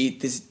wanted. See,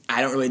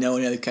 I don't really know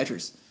any other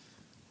catchers.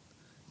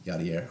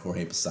 Yadier,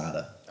 Jorge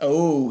Posada.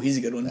 Oh, he's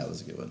a good one. That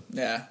was a good one.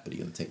 Yeah. But are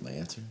you gonna take my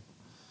answer?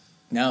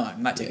 No,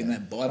 I'm not taking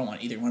that bull. I don't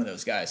want either one of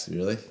those guys.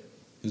 Really?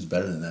 Who's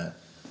better than that?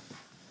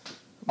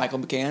 Michael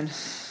McCann.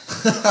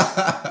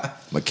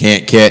 I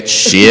can't catch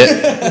shit.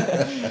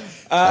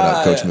 Shout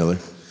out Coach Miller.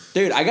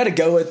 Dude, I got to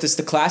go with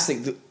the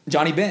classic,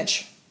 Johnny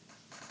Bench.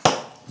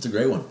 It's a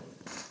great one.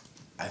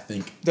 I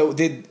think.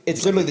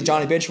 It's literally the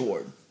Johnny Bench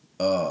Award.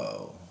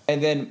 Oh.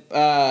 And then.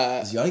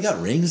 Has Yachty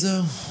got rings,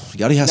 though?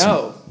 Yachty has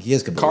no. He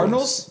has a couple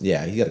Cardinals? Rings.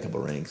 Yeah, he got a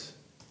couple rings.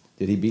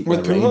 Did he beat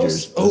with the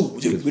Rangers? Pujols? Oh,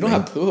 dude, we don't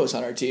have Pujols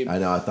on our team. I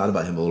know. I thought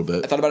about him a little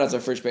bit. I thought about it as our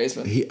first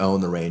baseman. He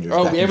owned the Rangers.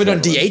 Oh, we haven't done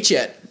DH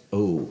yet.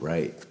 Oh,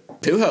 right.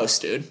 Pujols,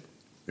 dude.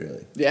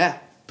 Really? Yeah.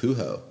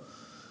 Pujo.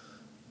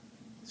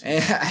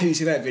 And have you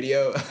seen that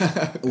video?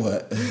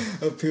 What?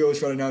 Of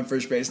Pujols running down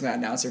first base and that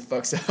announcer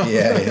fucks up.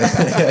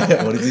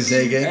 Yeah. What did he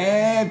say again?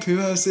 And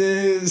Pujols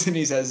is, and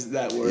he says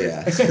that word.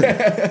 Yeah.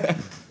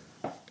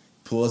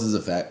 Pujols is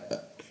a fact.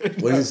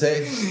 What did he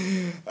say?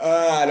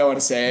 I don't want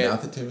to say it.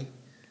 Mouth it to me.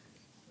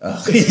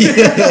 Oh.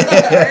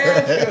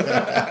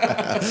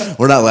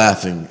 We're not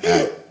laughing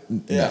at.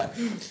 Yeah.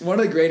 One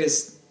of the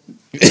greatest.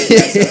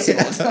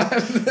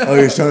 Oh,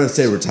 you're trying to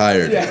say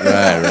retired.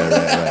 Yeah. Right.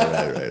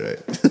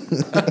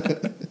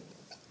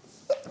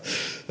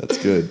 That's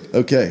good.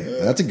 Okay,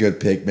 that's a good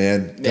pick,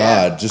 man.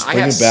 Yeah. God, just I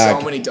bring have it back.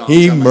 so many dongs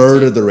He on my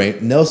murdered team. the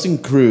rain. Nelson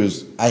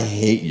Cruz, I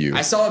hate you.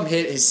 I saw him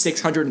hit his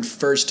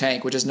 601st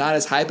tank, which is not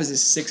as hype as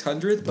his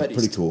 600th, but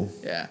pretty cool.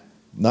 Yeah.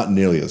 Not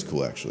nearly as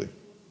cool, actually.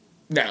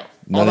 No.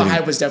 Not All the even-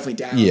 hype was definitely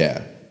down.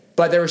 Yeah.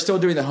 But they were still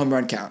doing the home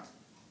run count.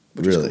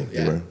 Which was Really? cool.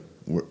 Yeah.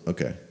 They were?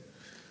 Okay.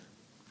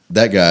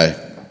 That guy,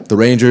 the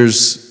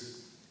Rangers.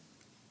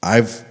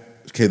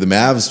 The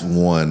Mavs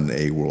won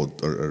a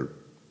world or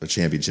a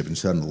championship in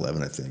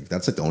 2011, I think.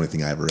 That's like the only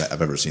thing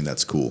I've ever seen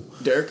that's cool.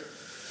 Dirk?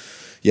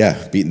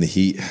 Yeah, beating the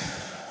Heat.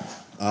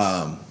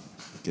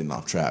 Getting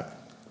off track.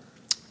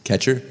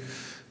 Catcher,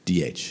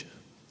 DH.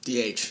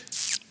 DH.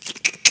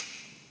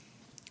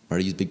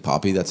 Already use Big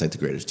Papi. That's like the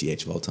greatest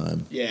DH of all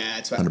time. Yeah,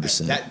 that's what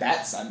 100%.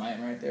 That's on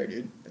mine right there,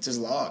 dude. That's his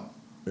log.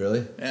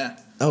 Really? Yeah.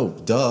 Oh,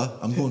 duh.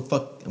 I'm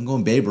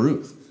going Babe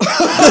Ruth. You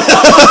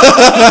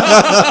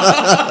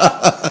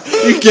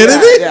kidding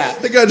me? Yeah.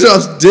 That guy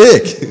drops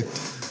dick.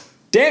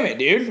 Damn it,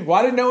 dude.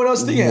 Why did no one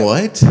else think of it?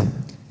 What?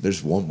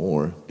 There's one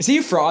more. Is he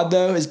a fraud,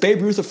 though? Is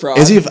Babe Ruth a fraud?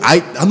 Is he?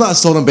 I'm not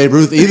sold on Babe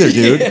Ruth either,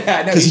 dude.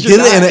 Yeah, no, Because he's he did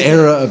just it in not. an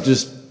era of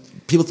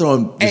just people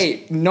throwing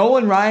Hey,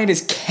 Nolan Ryan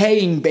is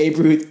K-ing Babe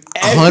Ruth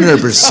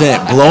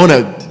 100% blown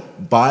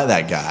out by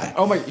that guy.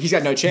 Oh my, he's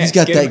got no chance. He's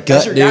got Get that him.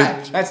 That's gut, your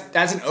dude. guy.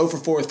 That's an 0 for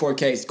 4 with 4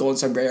 Ks. Golden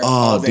sombrero. Oh,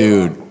 all day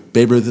dude. long.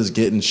 Babe Ruth is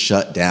getting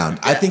shut down.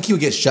 I think he would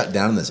get shut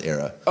down in this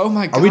era. Oh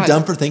my god. Are we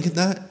done for thinking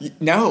that?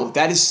 No,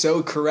 that is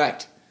so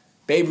correct.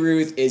 Babe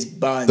Ruth is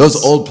buns. Those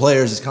old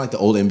players, it's kind of like the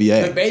old But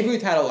NBA. Babe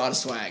Ruth had a lot of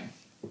swag.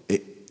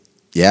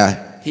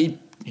 Yeah. He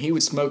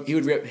would smoke. He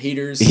would rip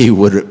heaters He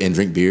would and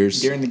drink beers,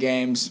 during the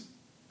games.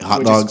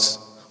 hot dogs.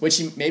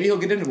 Maybe he'll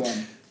get into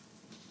one.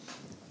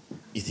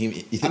 You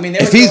think? I mean, they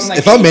if were he's going like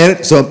if I'm eight-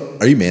 managing, so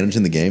are you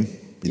managing the game? You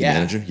the Yeah.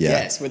 manager? Yeah.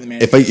 Yes, we're the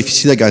manager. If you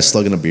see that guy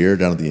slugging a beer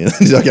down at the end,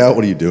 he's like, "Out,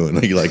 what are you doing?"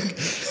 Like,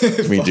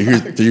 I mean,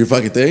 do your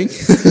fucking thing.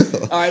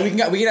 All right, we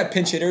can have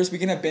pinch hitters. We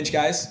can have bench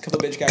guys. Couple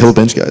bench guys. Couple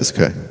bench guys.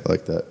 Okay, I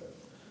like that.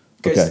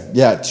 'Cause- Okay,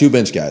 yeah, 2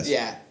 bench guys.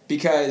 Yeah,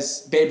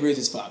 because Babe Ruth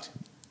is fucked.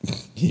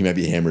 He might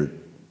be hammered.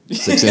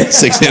 6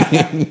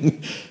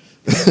 in.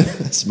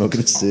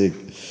 Smoking a cig.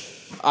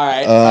 All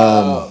right.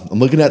 I'm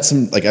looking at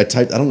some I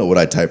don't know what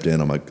I typed in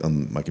on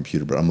my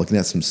computer, but I'm looking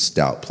at some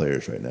stout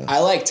players right now. I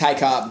like Ty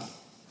Cobb.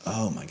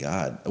 Oh my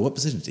god, what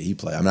position did he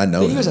play? I mean, I know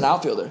I think he him. was an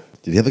outfielder.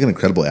 Did he have like an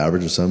incredible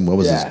average or something? What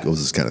was Yeah.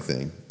 this kind of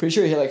thing? Pretty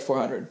sure he hit like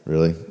 400.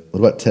 Really? What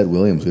about Ted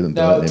Williams? We didn't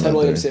throw No, that name Ted out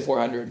Williams there. hit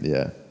 400. Yeah,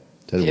 Ted And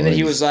Williams. then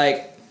he was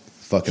like,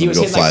 fucking he was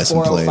go hitting fly like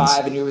some planes.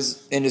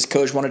 405, and his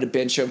coach wanted to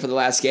bench him for the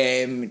last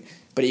game.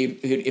 But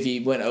if he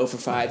went 0 for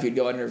 5, he'd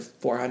go under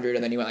 400,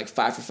 and then he went like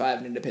 5 for 5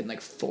 and ended up hitting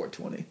like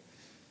 420.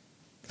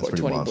 That's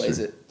pretty 420 monster. blaze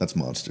it. That's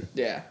monster.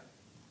 Yeah,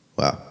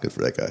 Wow, good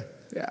for that guy.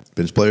 yeah.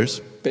 Bench players.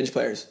 Bench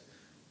players.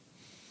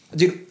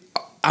 Dude,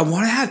 I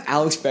want to have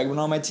Alex Bregman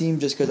on my team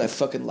just because I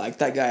fucking like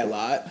that guy a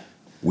lot.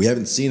 We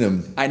haven't seen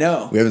him. I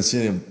know. We haven't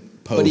seen him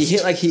post. But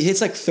he hits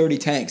like 30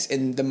 tanks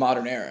in the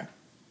modern era,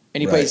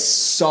 and he Right. plays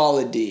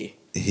solid D.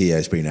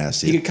 He's pretty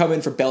nasty. He could come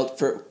in for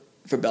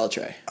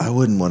Beltray. I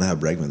wouldn't want to have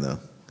Bregman though.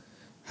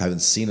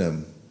 Haven't seen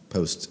him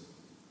post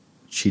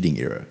cheating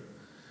era.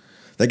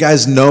 That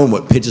guy's known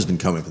what pitch has been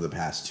coming for the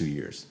past 2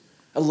 years.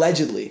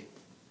 Allegedly.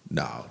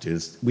 No,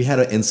 dude. We had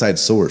an inside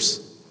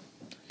source.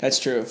 That's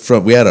true.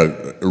 We had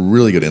a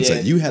really good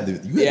insight. Yeah. You had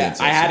the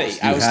inside I had source.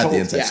 it. I was told. The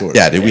inside Yeah. source.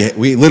 Yeah, dude.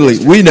 We literally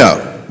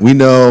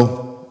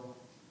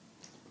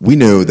we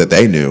knew that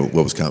they knew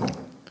what was coming.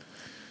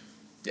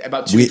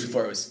 About 2 weeks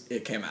before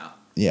it came out.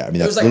 Yeah, I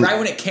mean it was like right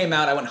when it came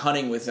out. I went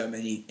hunting with him,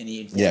 and he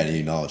yeah, and he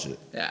acknowledged it.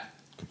 Yeah,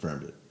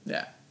 confirmed it.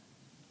 Yeah,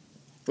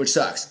 which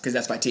sucks because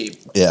that's my team.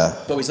 Yeah,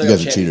 but we still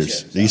got got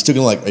cheaters. So. Are you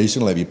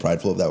still gonna be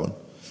prideful of that one?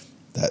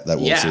 That World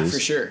Series? Yeah, for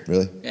sure.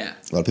 Really? Yeah.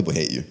 A lot of people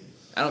hate you.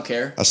 I don't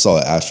care. I saw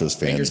an Astros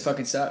fan. Rangers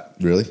fucking suck.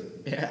 Really?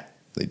 Yeah.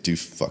 They do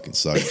fucking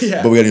suck.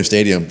 Yeah. But we got a new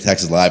stadium,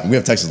 Texas Live, and we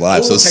have Texas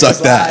Live, so Texas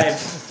suck that.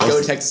 Live.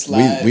 Go Texas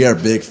Live. We are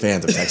big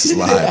fans of Texas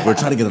Live. Yeah. We're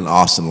trying to get an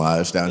Austin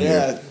Live down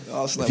here.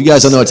 Austin. If you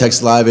guys don't know what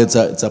Texas Live is,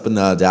 it's up in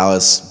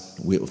Dallas.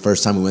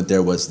 First time we went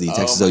there was the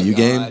Texas OU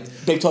game.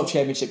 Big 12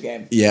 championship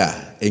game.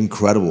 Yeah,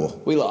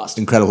 incredible. We lost.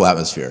 Incredible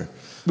atmosphere.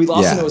 We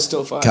lost and it was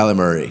still fun. Kyler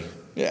Murray.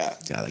 Yeah.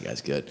 Yeah, that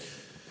guy's good.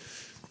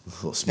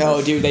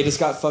 No, dude, they just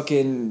got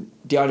fucking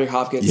DeAndre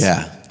Hopkins.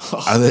 Yeah.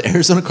 Are the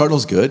Arizona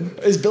Cardinals good?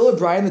 Is Bill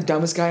O'Brien the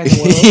dumbest guy in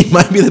the world? He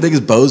might be the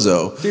biggest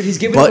bozo. Dude, he's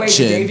giving away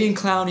to Davian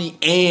Clowney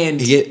and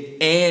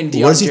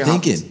DeAndre What is he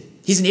Hopkins. thinking?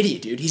 He's an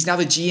idiot, dude. He's now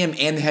the GM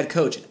and the head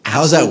coach.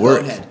 How does that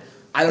work? I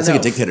don't That's know.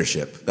 like a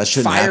dictatorship. That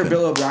shouldn't happen. Fire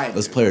Bill O'Brien.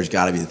 Those players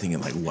got to be thinking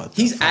like, what?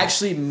 He's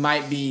actually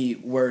might be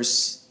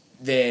worse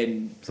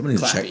than Somebody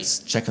needs Clappy.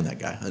 to check on that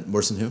guy.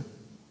 Worse than who?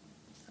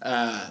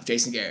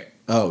 Jason Garrett.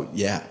 Oh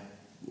yeah.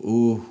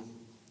 Ooh.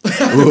 I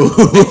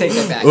take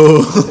that back.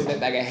 I take that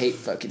back. I hate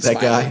fucking that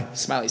Smiley. guy.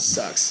 Smiley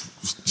sucks.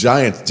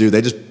 Giants, dude.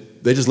 They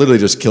just literally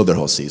just killed their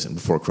whole season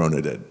before Corona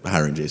did,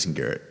 hiring Jason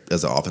Garrett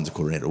as the offensive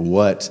coordinator.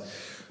 What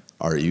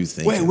are you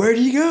thinking? Wait, where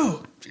did he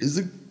go? I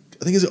think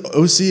he's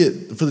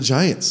OC for the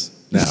Giants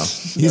now.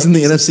 He's in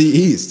the NFC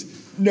East.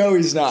 No,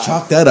 he's not.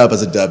 Chalk that up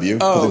as a W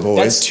for the boys.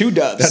 That's 2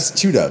 dubs. That's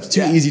 2 dubs.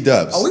 2 easy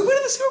dubs. Are we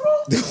winning the Super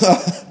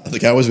Bowl? The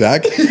guy was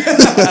back.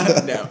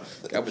 No,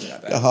 that was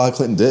not bad.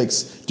 Clinton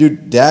Dix.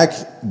 Dude, Dak,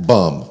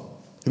 bum.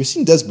 Have you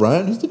seen Des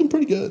Bryant? He's looking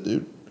pretty good,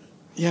 dude.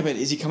 Yeah, but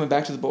is he coming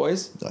back to the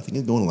boys? I think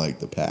he's going to like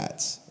the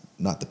Pats.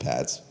 Not the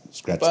Pats.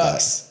 Scratch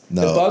Bucks. that.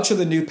 No. The Bucks are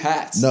the new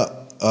Pats. No.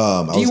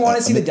 Do you want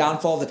to see the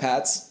downfall of the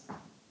Pats?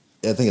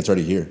 I think it's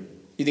already here.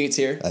 You think it's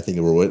here? I think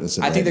we're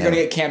witnessing I think they're going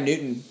going to get Cam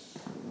Newton.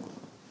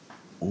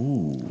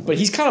 Ooh. But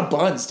he's kind of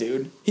buns,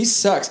 dude. He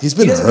sucks. He's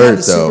been he doesn't hurt, have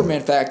the though.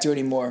 Superman factor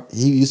anymore.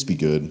 He used to be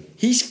good.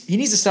 He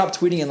needs to stop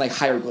tweeting in like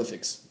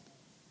hieroglyphics.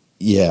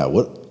 Yeah,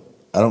 what?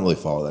 I don't really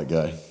follow that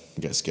guy.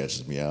 That guy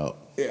sketches me out.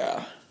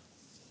 Yeah.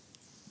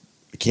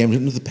 Cam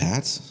Newton to the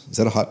Pats? Is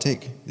that a hot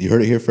take? You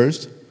heard it here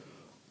first?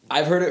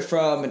 I've heard it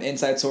from an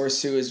inside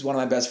source who is one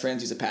of my best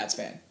friends who's a Pats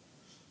fan.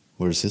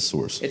 Where's his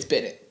source? It's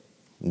Bennett.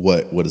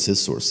 What is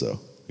his source, though?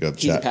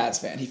 He's a Pats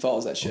fan. He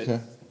follows that shit. Okay.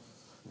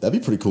 That'd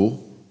be pretty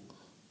cool.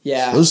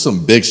 Yeah. Those are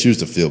some big shoes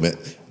to fill, man.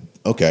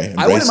 Okay.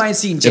 I wouldn't mind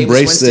seeing Jameis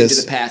Winston to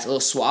the Pats. A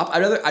little swap.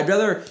 I'd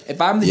rather if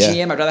I'm the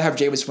GM, I'd rather have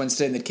Jameis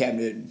Winston than Cam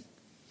Newton.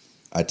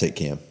 I'd take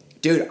Cam.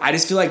 Dude, I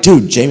just feel like...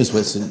 Dude, Jameis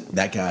Winston,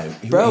 that guy.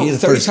 Bro, he had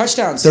 30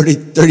 touchdowns.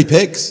 30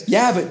 picks.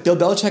 Yeah, but Bill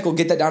Belichick will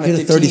get that down to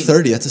 15. He had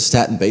a 30-30. That's a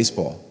stat in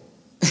baseball.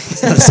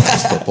 It's not a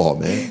stat in football,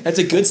 man. That's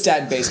a good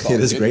stat in baseball.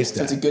 It is a great stat.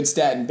 So it's a good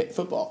stat in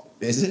football.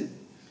 Is it?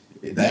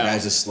 That guy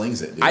just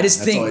slings it, dude. I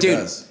just That's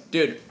think,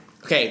 dude,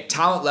 okay,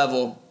 talent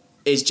level,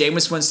 is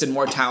Jameis Winston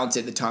more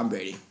talented than Tom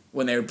Brady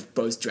when they were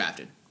both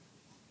drafted?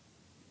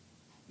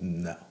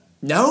 No.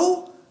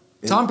 No?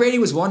 Tom Brady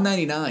was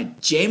 199.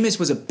 Jameis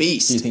was a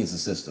beast. He thinks the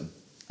system.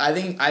 I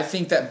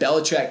think that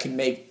Belichick can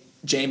make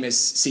Jameis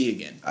see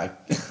again.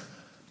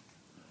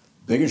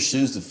 Bigger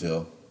shoes to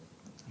fill.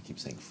 I keep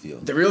saying fill.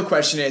 The real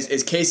question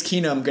is Case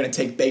Keenum going to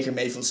take Baker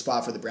Mayfield's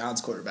spot for the Browns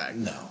quarterback?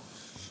 No.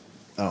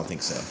 I don't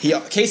think so.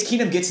 Case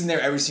Keenum gets in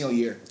there every single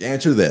year.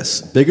 Answer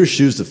this. Bigger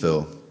shoes to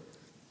fill.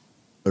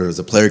 Or as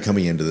a player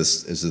coming into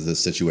this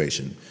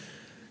situation.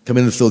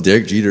 Coming in to fill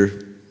Derek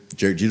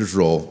Jeter's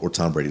role or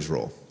Tom Brady's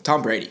role.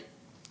 Tom Brady.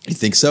 You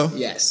think so?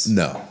 Yes.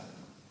 No.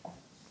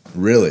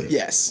 Really?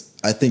 Yes.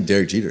 I think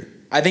Derek Jeter.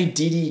 I think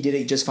Didi did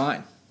it just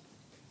fine.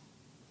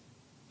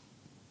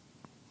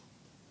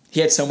 He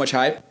had so much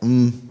hype.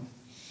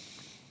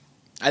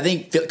 I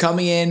think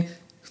coming in.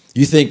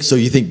 You think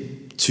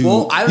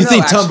Well, I don't you know,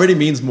 think Tom actually. Brady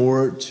means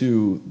more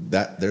to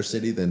their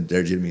city than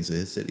Derek Jeter means to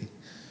his city?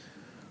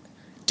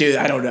 Dude,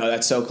 I don't know.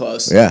 That's so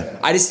close. Yeah.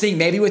 I just think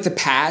maybe with the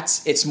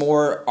Pats, it's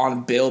more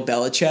on Bill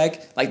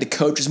Belichick. Like the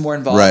coach is more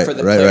involved for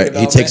the player Right. He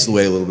development. takes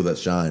away a little bit of that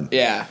shine.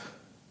 Yeah.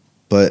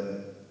 But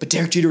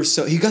Derek Jeter was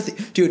he got the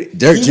dude.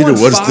 Derek he Jeter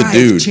won was the 5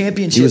 dude.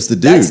 championships. He was the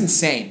dude. That's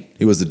insane.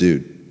 He was the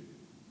dude.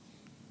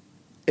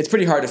 It's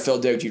pretty hard to fill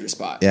Derek Jeter's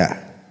spot.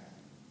 Yeah.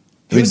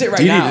 Who's it right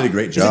Didi now? did a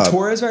great job. Is it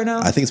Torres right now?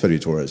 I think it's better to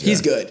be Torres. Yeah. He's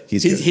good.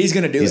 He's good. He's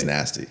going to do it. He's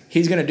nasty.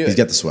 He's going to do it. He's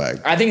got the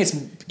swag. I think it's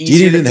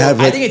easier.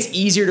 I think it's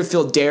easier to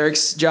fill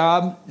Derek's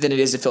job than it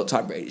is to fill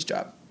Tom Brady's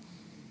job.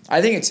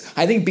 I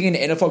think being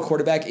an NFL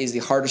quarterback is the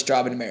hardest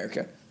job in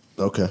America.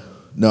 Okay.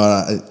 No,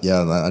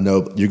 I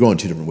know you're going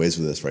 2 different ways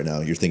with this right now.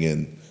 You're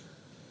thinking,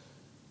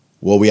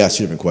 well, we asked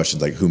 2 different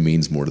questions, like who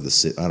means more to the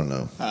city. I don't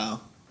know.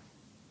 Oh.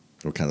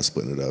 We're kind of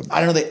splitting it up. I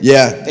don't know.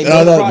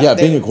 They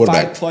being a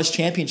quarterback. 5+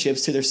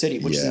 championships to their city,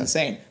 which is Yeah.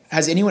 insane.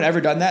 Has anyone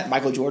ever done that?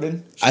 Michael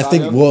Jordan? I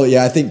Chicago?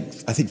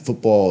 think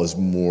football is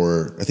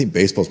more. I think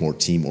baseball is more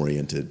team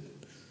oriented.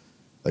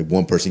 Like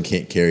one person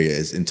can't carry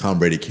it, and Tom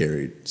Brady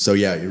carried. So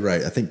yeah, you're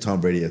right. I think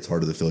Tom Brady, it's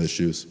harder to fill his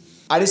shoes.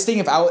 I just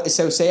think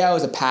say I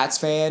was a Pats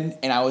fan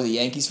and I was a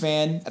Yankees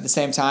fan at the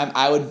same time,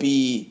 I would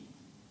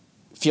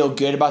feel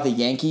good about the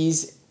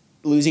Yankees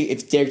losing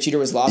if Derek Jeter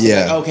was lost.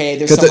 Yeah, like, okay,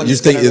 there's someone. You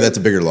think that's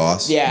a bigger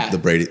loss. Yeah, the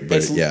Brady.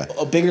 It's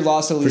a bigger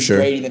loss to lose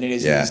Brady than it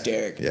is to lose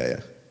Derek. Yeah.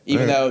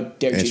 Even though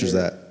Derek Answers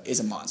Jeter that. is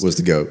a monster. Was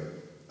the GOAT.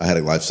 I had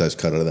a life size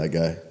cut out of that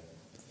guy.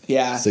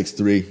 Yeah,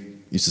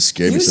 6'3". Used to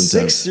scare me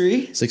sometimes.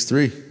 6'3".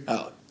 6'3".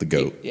 Oh, the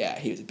GOAT.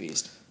 He was a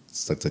beast.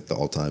 That's like the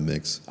all-time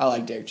mix. I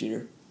like Derek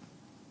Jeter.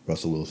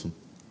 Russell Wilson.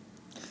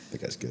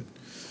 That guy's good.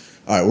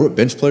 All right, we're at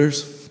bench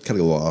players. Kind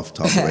of go off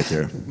topic right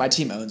there. My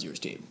team owns yours,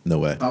 team. No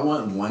way. If I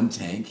want one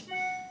tank,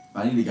 if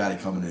I need a guy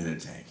to come in and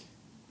hit a tank.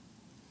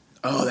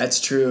 Oh, that's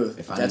true.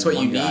 If I That's need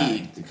what you one guy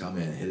need. to come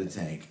in and hit a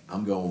tank,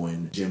 I'm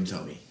going Jim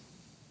Tomi.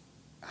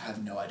 I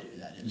have no idea who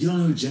that is. You don't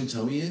know who Jim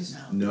Tomi is?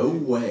 No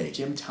way.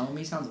 Jim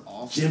Tomi sounds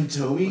awful. Jim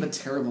Tomi? What a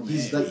terrible name.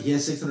 He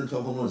has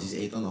 612 home runs. He's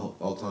 8th on the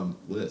all-time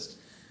list.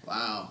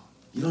 Wow.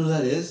 You don't know who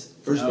that is?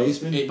 First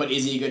baseman? But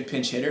is he a good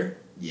pinch hitter?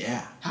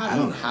 Yeah.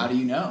 How do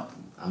you know?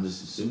 I'm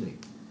just assuming.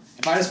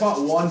 If I just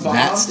want one bomb,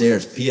 Matt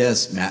Stairs.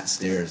 P.S. Matt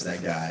Stairs,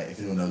 that guy. If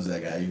anyone knows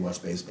that guy, you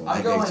watch baseball. I'm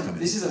That going. guy's coming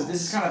This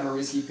is kind of a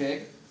risky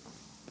pick.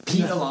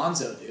 Pete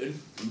Alonso, dude.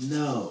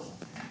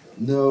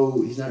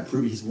 No, he's not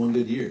proving. He's one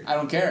good year. I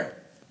don't care.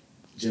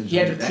 Jim He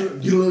had Tomi. to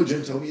You don't know who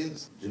Jim Tomi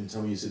is? Jim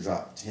Tomi used to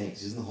drop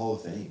tanks. He's in the Hall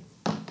of Fame.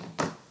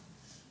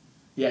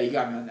 Yeah, you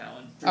got me on that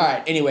one. All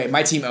right. Anyway,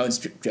 my team owns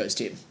Joe's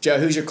team. Joe,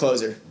 who's your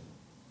closer?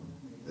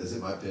 Is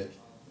it my pick?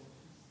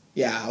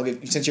 Yeah, I'll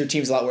give. Since your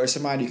team's a lot worse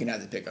than mine, you can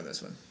have the pick on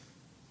this one.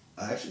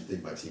 I actually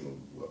think my team will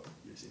whoop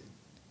your team.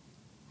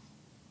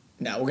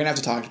 No, we're gonna have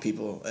to talk to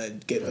people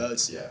and get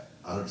votes. Yeah,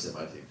 100%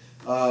 my team.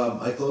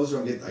 My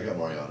closer, I got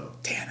Mariano.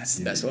 Damn, that's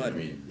the best one. I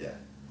mean, yeah.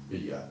 Who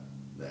you got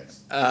next?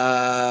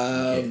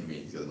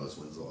 He's got the most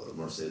wins,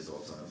 more saves all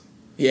the time.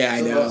 Yeah,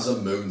 I know.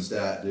 Some moon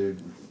stat,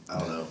 dude. I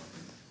don't know.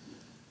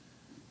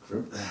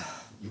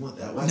 You want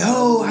that one?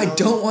 No, I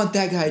don't want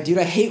that guy, dude.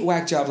 I hate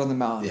whack jobs on the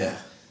mound. Yeah.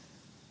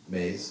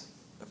 Maze.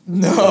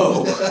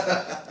 No.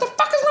 What the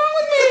fuck is wrong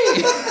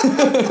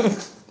with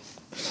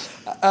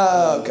me?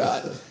 Oh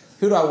God.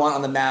 Who do I want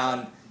on the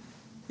mound?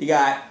 You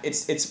got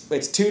it's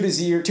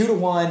 2-0,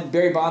 2-1.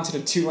 Barry Bonds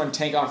hit a 2-run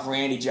tank off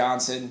Randy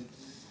Johnson.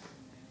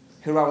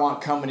 Who do I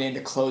want coming in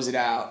to close it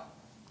out?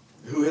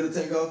 Who hit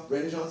the tank off?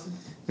 Randy Johnson?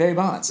 Barry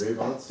Bonds. Barry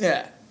Bonds?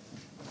 Yeah.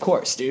 Of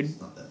course,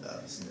 dude. Not that bad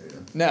of a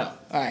scenario. No.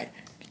 All right.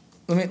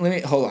 Let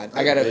me hold on.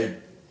 I gotta.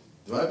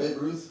 Do I have Babe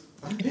Ruth?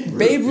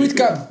 Babe Ruth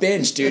got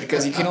benched, dude,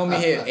 because he can only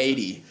hit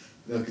 80.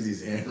 No, because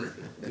he's hammered.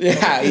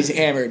 Yeah, he's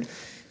hammered.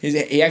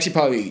 He actually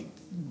probably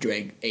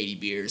drank 80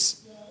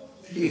 beers.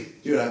 Dude,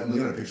 I'm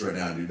looking at a picture right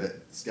now, dude.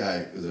 This guy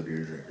is a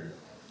beer drinker.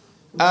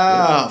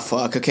 Oh,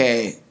 fuck.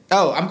 Okay.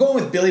 Oh, I'm going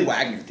with Billy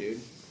Wagner, dude.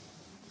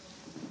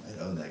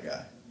 I own that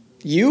guy.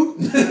 You?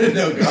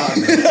 No, God.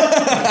 Man.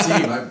 My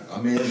team.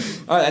 I'm in.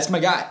 All right, that's my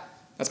guy.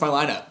 That's my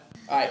lineup.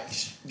 All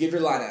right, give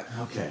your lineup.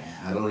 Okay.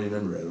 I don't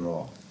remember it at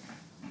all.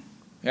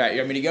 All right, you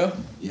want me to go?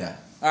 Yeah.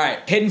 All right,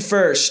 hitting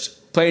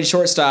first, playing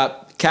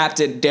shortstop,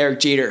 captain Derek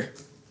Jeter.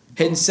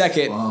 Hitting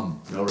second, No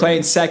playing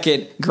rain.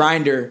 second,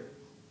 grinder,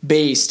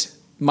 beast,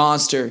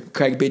 monster,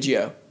 Craig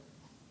Biggio.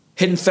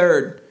 Hitting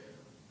third,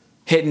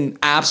 hitting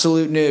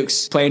absolute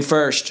nukes, playing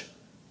first,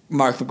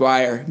 Mark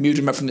McGuire.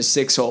 Muted him up from the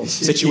 6-hole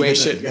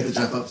situation. You got the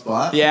jump up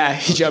spot? Yeah,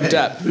 he jumped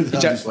up. Who He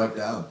you jumped. swipe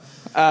down?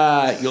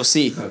 You'll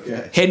see.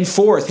 Okay. Hitting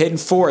fourth,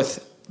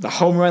 the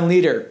home run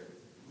leader,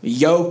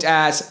 yoked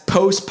ass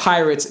post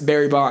Pirates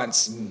Barry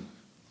Bonds.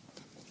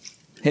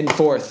 Hitting That's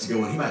fourth. a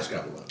good one. He might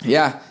scrap one.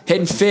 Yeah,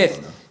 hitting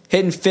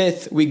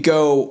fifth. We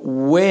go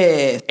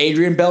with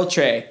Adrian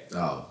Beltre.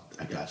 Oh,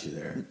 I got you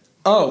there.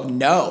 Oh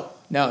no,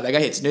 that guy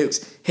hits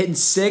nukes. Hitting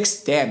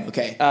sixth. Damn.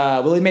 Okay.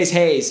 Willie Mays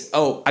Hayes.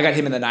 Oh, I got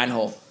him in the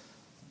 9-hole.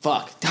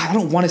 Fuck. God, I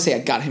don't want to say I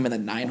got him in the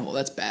 9-hole.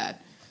 That's bad.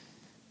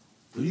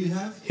 Who do you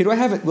have? Who do I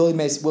have? Willie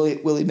Mays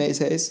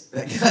Hayes.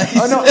 That guy.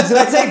 Oh no, did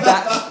I say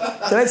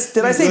that?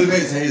 Did I say? Willie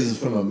Mays Hayes is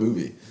from a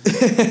movie.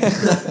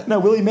 No,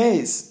 Willie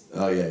Mays.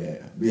 Oh, yeah.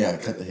 Yeah,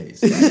 cut the haze.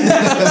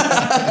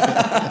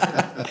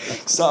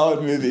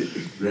 Solid movie.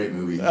 Great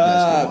movie. You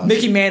guys should watch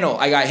Mickey it. Mantle.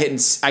 I got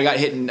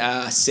hitting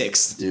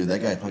sixth. Dude,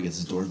 that guy probably gets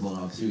his doors blown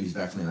off, too. He's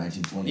back from the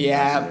 1920s.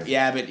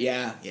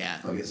 Yeah.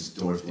 Probably gets his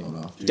doors blown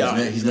off. Dude, Dumb.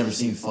 he's never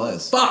seen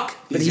fuzz. Fuck.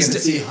 But He's going to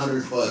see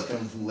 100 fuzz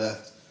coming from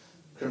left,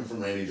 coming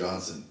from Randy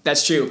Johnson.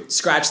 That's true.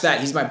 Scratch that.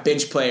 He's my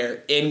bench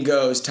player. In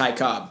goes Ty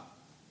Cobb.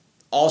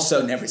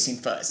 Also never seen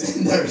Fuzz.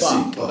 Never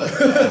seen Fuck.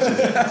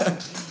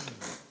 fuzz.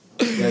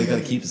 Yeah, you got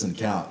to keep this in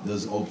account.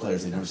 Those old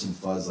players, they've never seen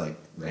fuzz like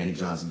Randy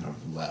Johnson coming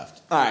from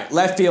left. All right.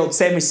 Left field,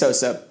 Sammy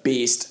Sosa,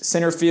 beast.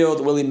 Center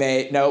field, Willie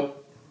May.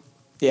 Nope.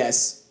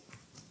 Yes.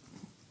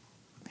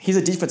 He's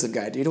a defensive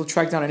guy, dude. He'll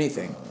track down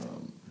anything.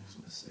 Who's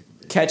my second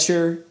base?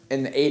 Catcher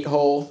in the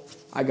 8-hole,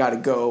 I got to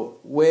go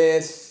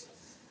with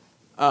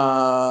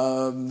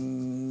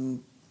who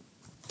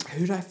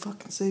did I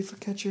fucking say for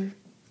catcher?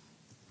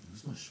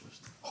 Who's my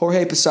shortstop?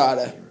 Jorge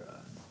Posada.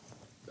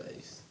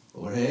 Base.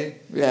 Jorge?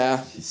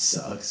 Yeah. He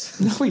sucks.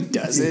 No, he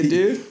doesn't,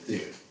 dude.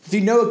 Dude. If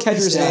you know a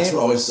catcher's His stats name,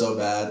 were always so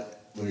bad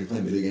when you're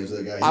playing video games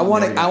with that guy. I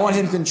want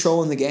him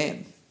controlling the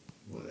game.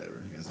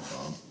 Whatever. He has a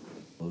bomb.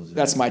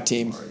 That's my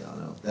team.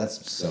 Mariano.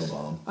 That's so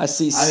bomb. I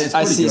see. It's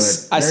I pretty see.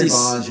 good. I Barry see.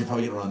 Bonds, you're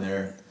probably getting around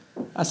there.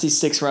 I see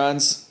 6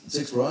 runs.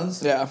 6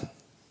 runs? Yeah.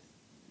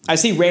 I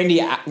see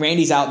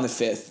Randy's out in the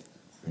 5th.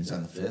 He's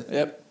on the 5th?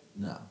 Yep.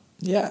 No.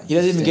 Yeah, he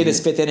doesn't even get his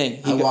 5th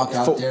inning. I walk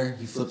out there,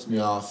 he flips me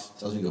off,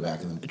 tells me to go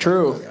back in the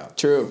True. dugout.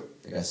 True.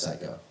 That guy's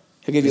psycho.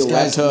 He'll give you a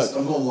left hook.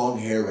 I'm going long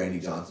hair Randy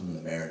Johnson from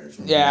the Mariners.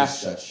 Yeah.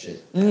 Shut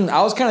shit.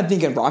 I was kind of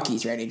thinking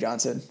Rockies, Randy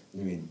Johnson.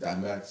 You mean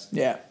Diamondbacks?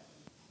 Yeah.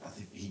 I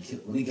think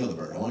when he killed the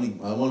bird. I want him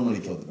when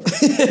he killed the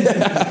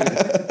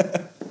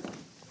bird.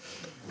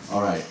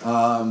 All right.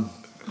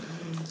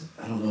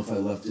 I don't know if I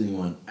left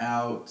anyone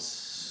out.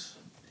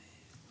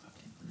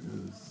 Fucking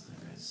Ruth.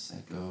 That guy's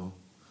psycho.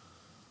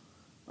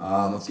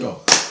 Let's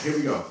go. Here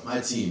we go. My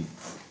team.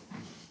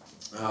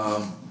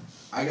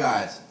 I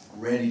got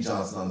Randy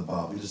Johnson on the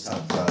bump. We just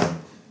talked about him.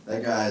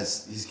 That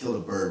he's killed a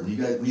bird.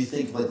 When you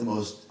think of like the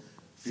most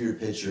feared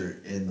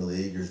pitcher in the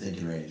league, you're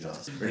thinking Randy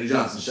Johnson. Randy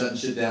Johnson shutting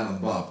shit down on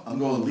the bump. I'm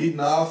going leading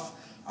off.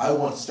 I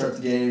want to start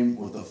the game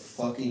with a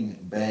fucking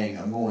bang.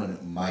 I'm going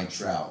Mike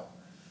Trout.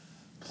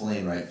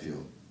 Playing right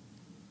field.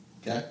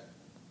 Okay?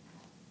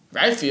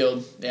 Right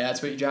field. Yeah,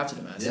 that's what you drafted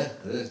him as. Yeah,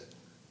 it is.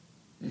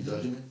 You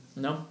judging me?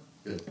 No.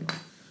 Good.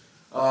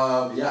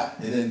 Yeah,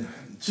 and then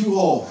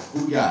 2-hole.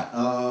 Who we got?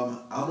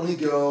 I'm gonna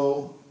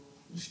go.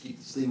 Just keep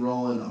this thing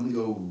rolling. I'm gonna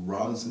go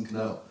Robinson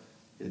Cano,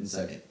 hitting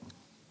second.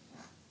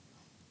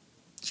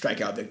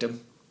 Strikeout victim.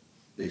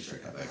 Big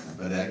strikeout back there,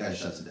 but that guy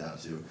shuts it down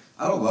too.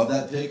 I don't love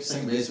that pick.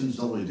 Second baseman just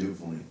don't really do it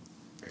for me.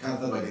 I kind of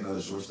thought about getting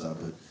another shortstop,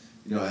 but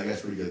that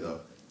guy's pretty good though.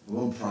 I'm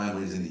going prime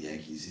when he's in the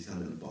Yankees. He's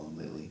kind of been a bum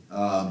lately.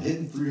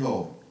 Hitting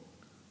 3-hole.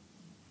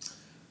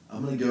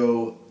 I'm gonna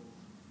go.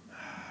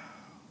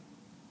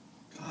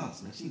 God,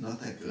 is my team not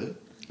that good?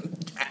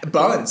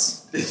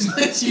 Buns. Is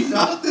my team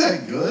not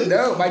that good?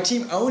 No, my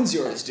team owns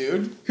yours,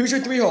 dude. Who's your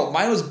 3-hole?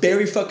 Mine was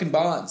Barry fucking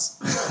Bonds.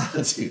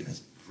 Dude,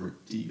 that's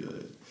pretty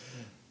good.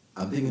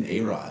 I'm thinking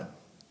A-Rod.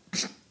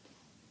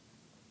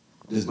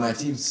 Does my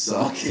team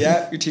suck?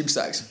 Yeah, your team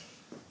sucks.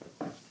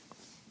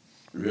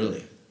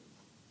 Really?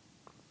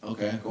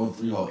 Okay, going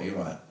 3-hole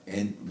A-Rod.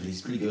 But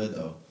he's pretty good,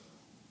 though.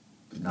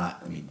 But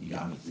you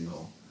got me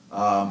 3-hole.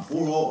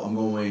 4-hole, I'm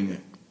going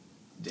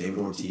David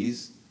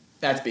Ortiz.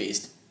 That's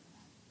beast.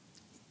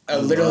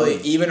 Literally,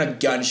 even a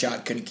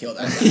gunshot couldn't kill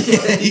that guy.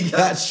 Yeah, he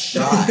got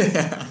shot.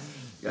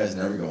 You guys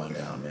never going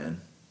down,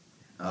 man.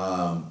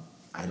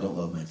 I don't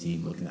love my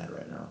team looking at it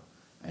right now.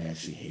 I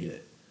actually hate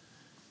it.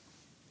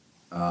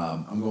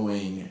 I'm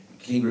going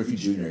King Griffey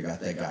Jr. I got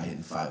that guy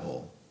hitting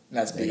 5-hole.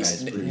 That's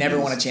beast. Never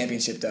won a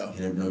championship, though.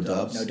 No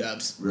dubs? No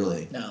dubs.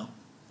 Really? No.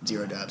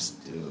 0 dubs.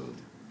 Dude,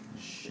 I'm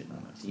shitting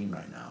on my team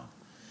right now.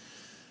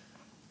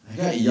 I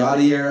got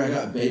Yadier. I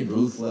got Babe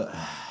Ruth.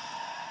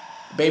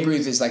 Babe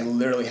Ruth is like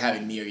literally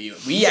having near you.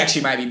 We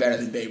actually might be better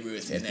than Babe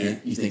Ruth in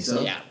there. You think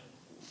so? Yeah.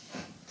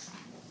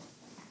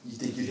 You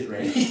think you hit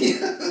Randy?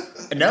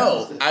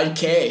 No, I'd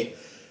K.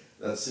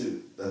 That's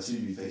who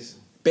you'd be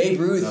facing. Babe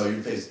Ruth. No,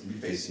 you'd be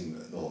facing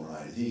Nolan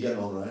Ryan. You think you got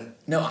Nolan Ryan?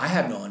 No, I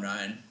have Nolan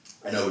Ryan.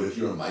 I know, but if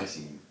you're on my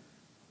team.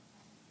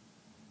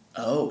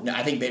 Oh, no,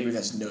 I think Babe Ruth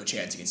has no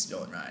chance against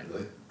Nolan Ryan.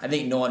 Really? I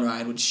think Nolan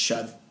Ryan would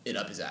shove it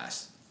up his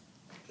ass.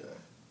 Okay.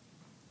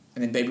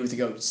 And then Babe Ruth would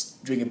go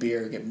drink a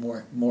beer, get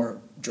more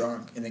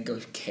drunk, and then go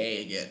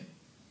K again.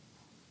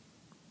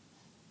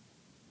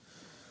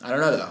 I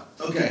don't know, though.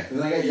 Okay,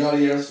 then I got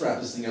Yadier. Let's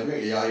wrap this thing up. I got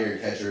Yadier,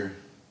 catcher.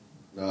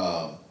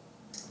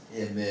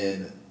 And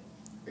then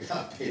I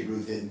got Babe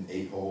Ruth hitting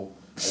 8-hole,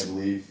 I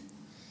believe.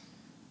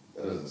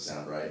 That doesn't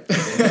sound right. And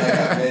then I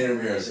got Manny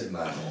Ramirez hitting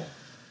 9-hole.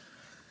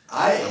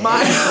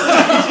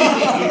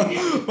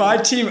 My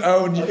team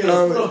owned. Okay,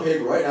 let's put it on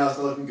paper. Right now, it's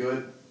not looking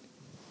good.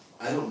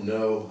 I don't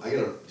know.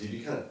 Dude,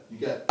 you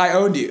got. I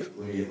owned you.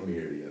 Let me hear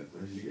it again.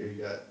 What did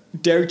you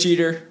got? Derek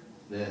Jeter.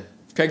 Yeah.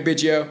 Craig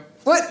Biggio.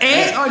 What?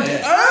 And on. All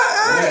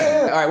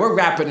right, we're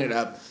wrapping it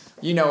up.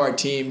 You know our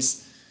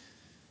teams.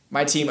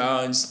 My team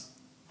owns.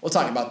 We'll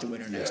talk about the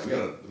winner next week.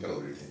 We gotta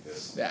rethink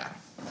this. Yeah.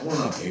 I want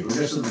it on paper. We're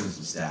just looking at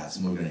some stats,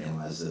 and we're gonna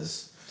analyze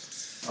this.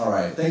 All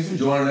right. Thanks for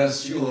joining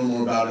us. You can learn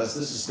more about us.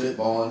 This is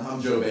Spitballing.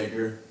 I'm Joe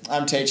Baker.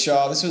 I'm Tate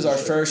Shaw. This was our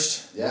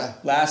first,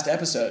 last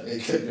episode.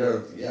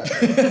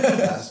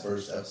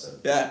 First episode.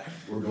 Yeah.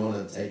 We're going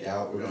to take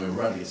out. We're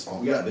about to get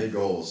spawned. We got big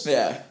goals.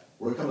 Yeah.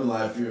 We're coming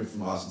live here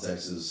from Austin,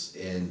 Texas,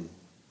 in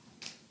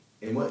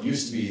what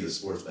used to be the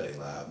sports betting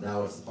lab.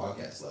 Now it's the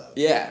podcast lab.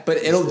 Yeah,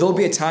 but there'll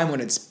be a time when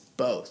it's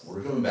both.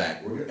 We're coming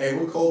back.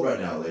 We're cold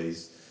right now,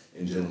 ladies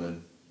and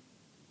gentlemen,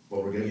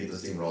 but we're gonna get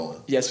this thing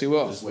rolling. Yes, we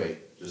will. Just wait.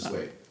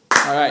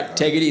 All right,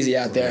 take it easy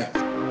out there.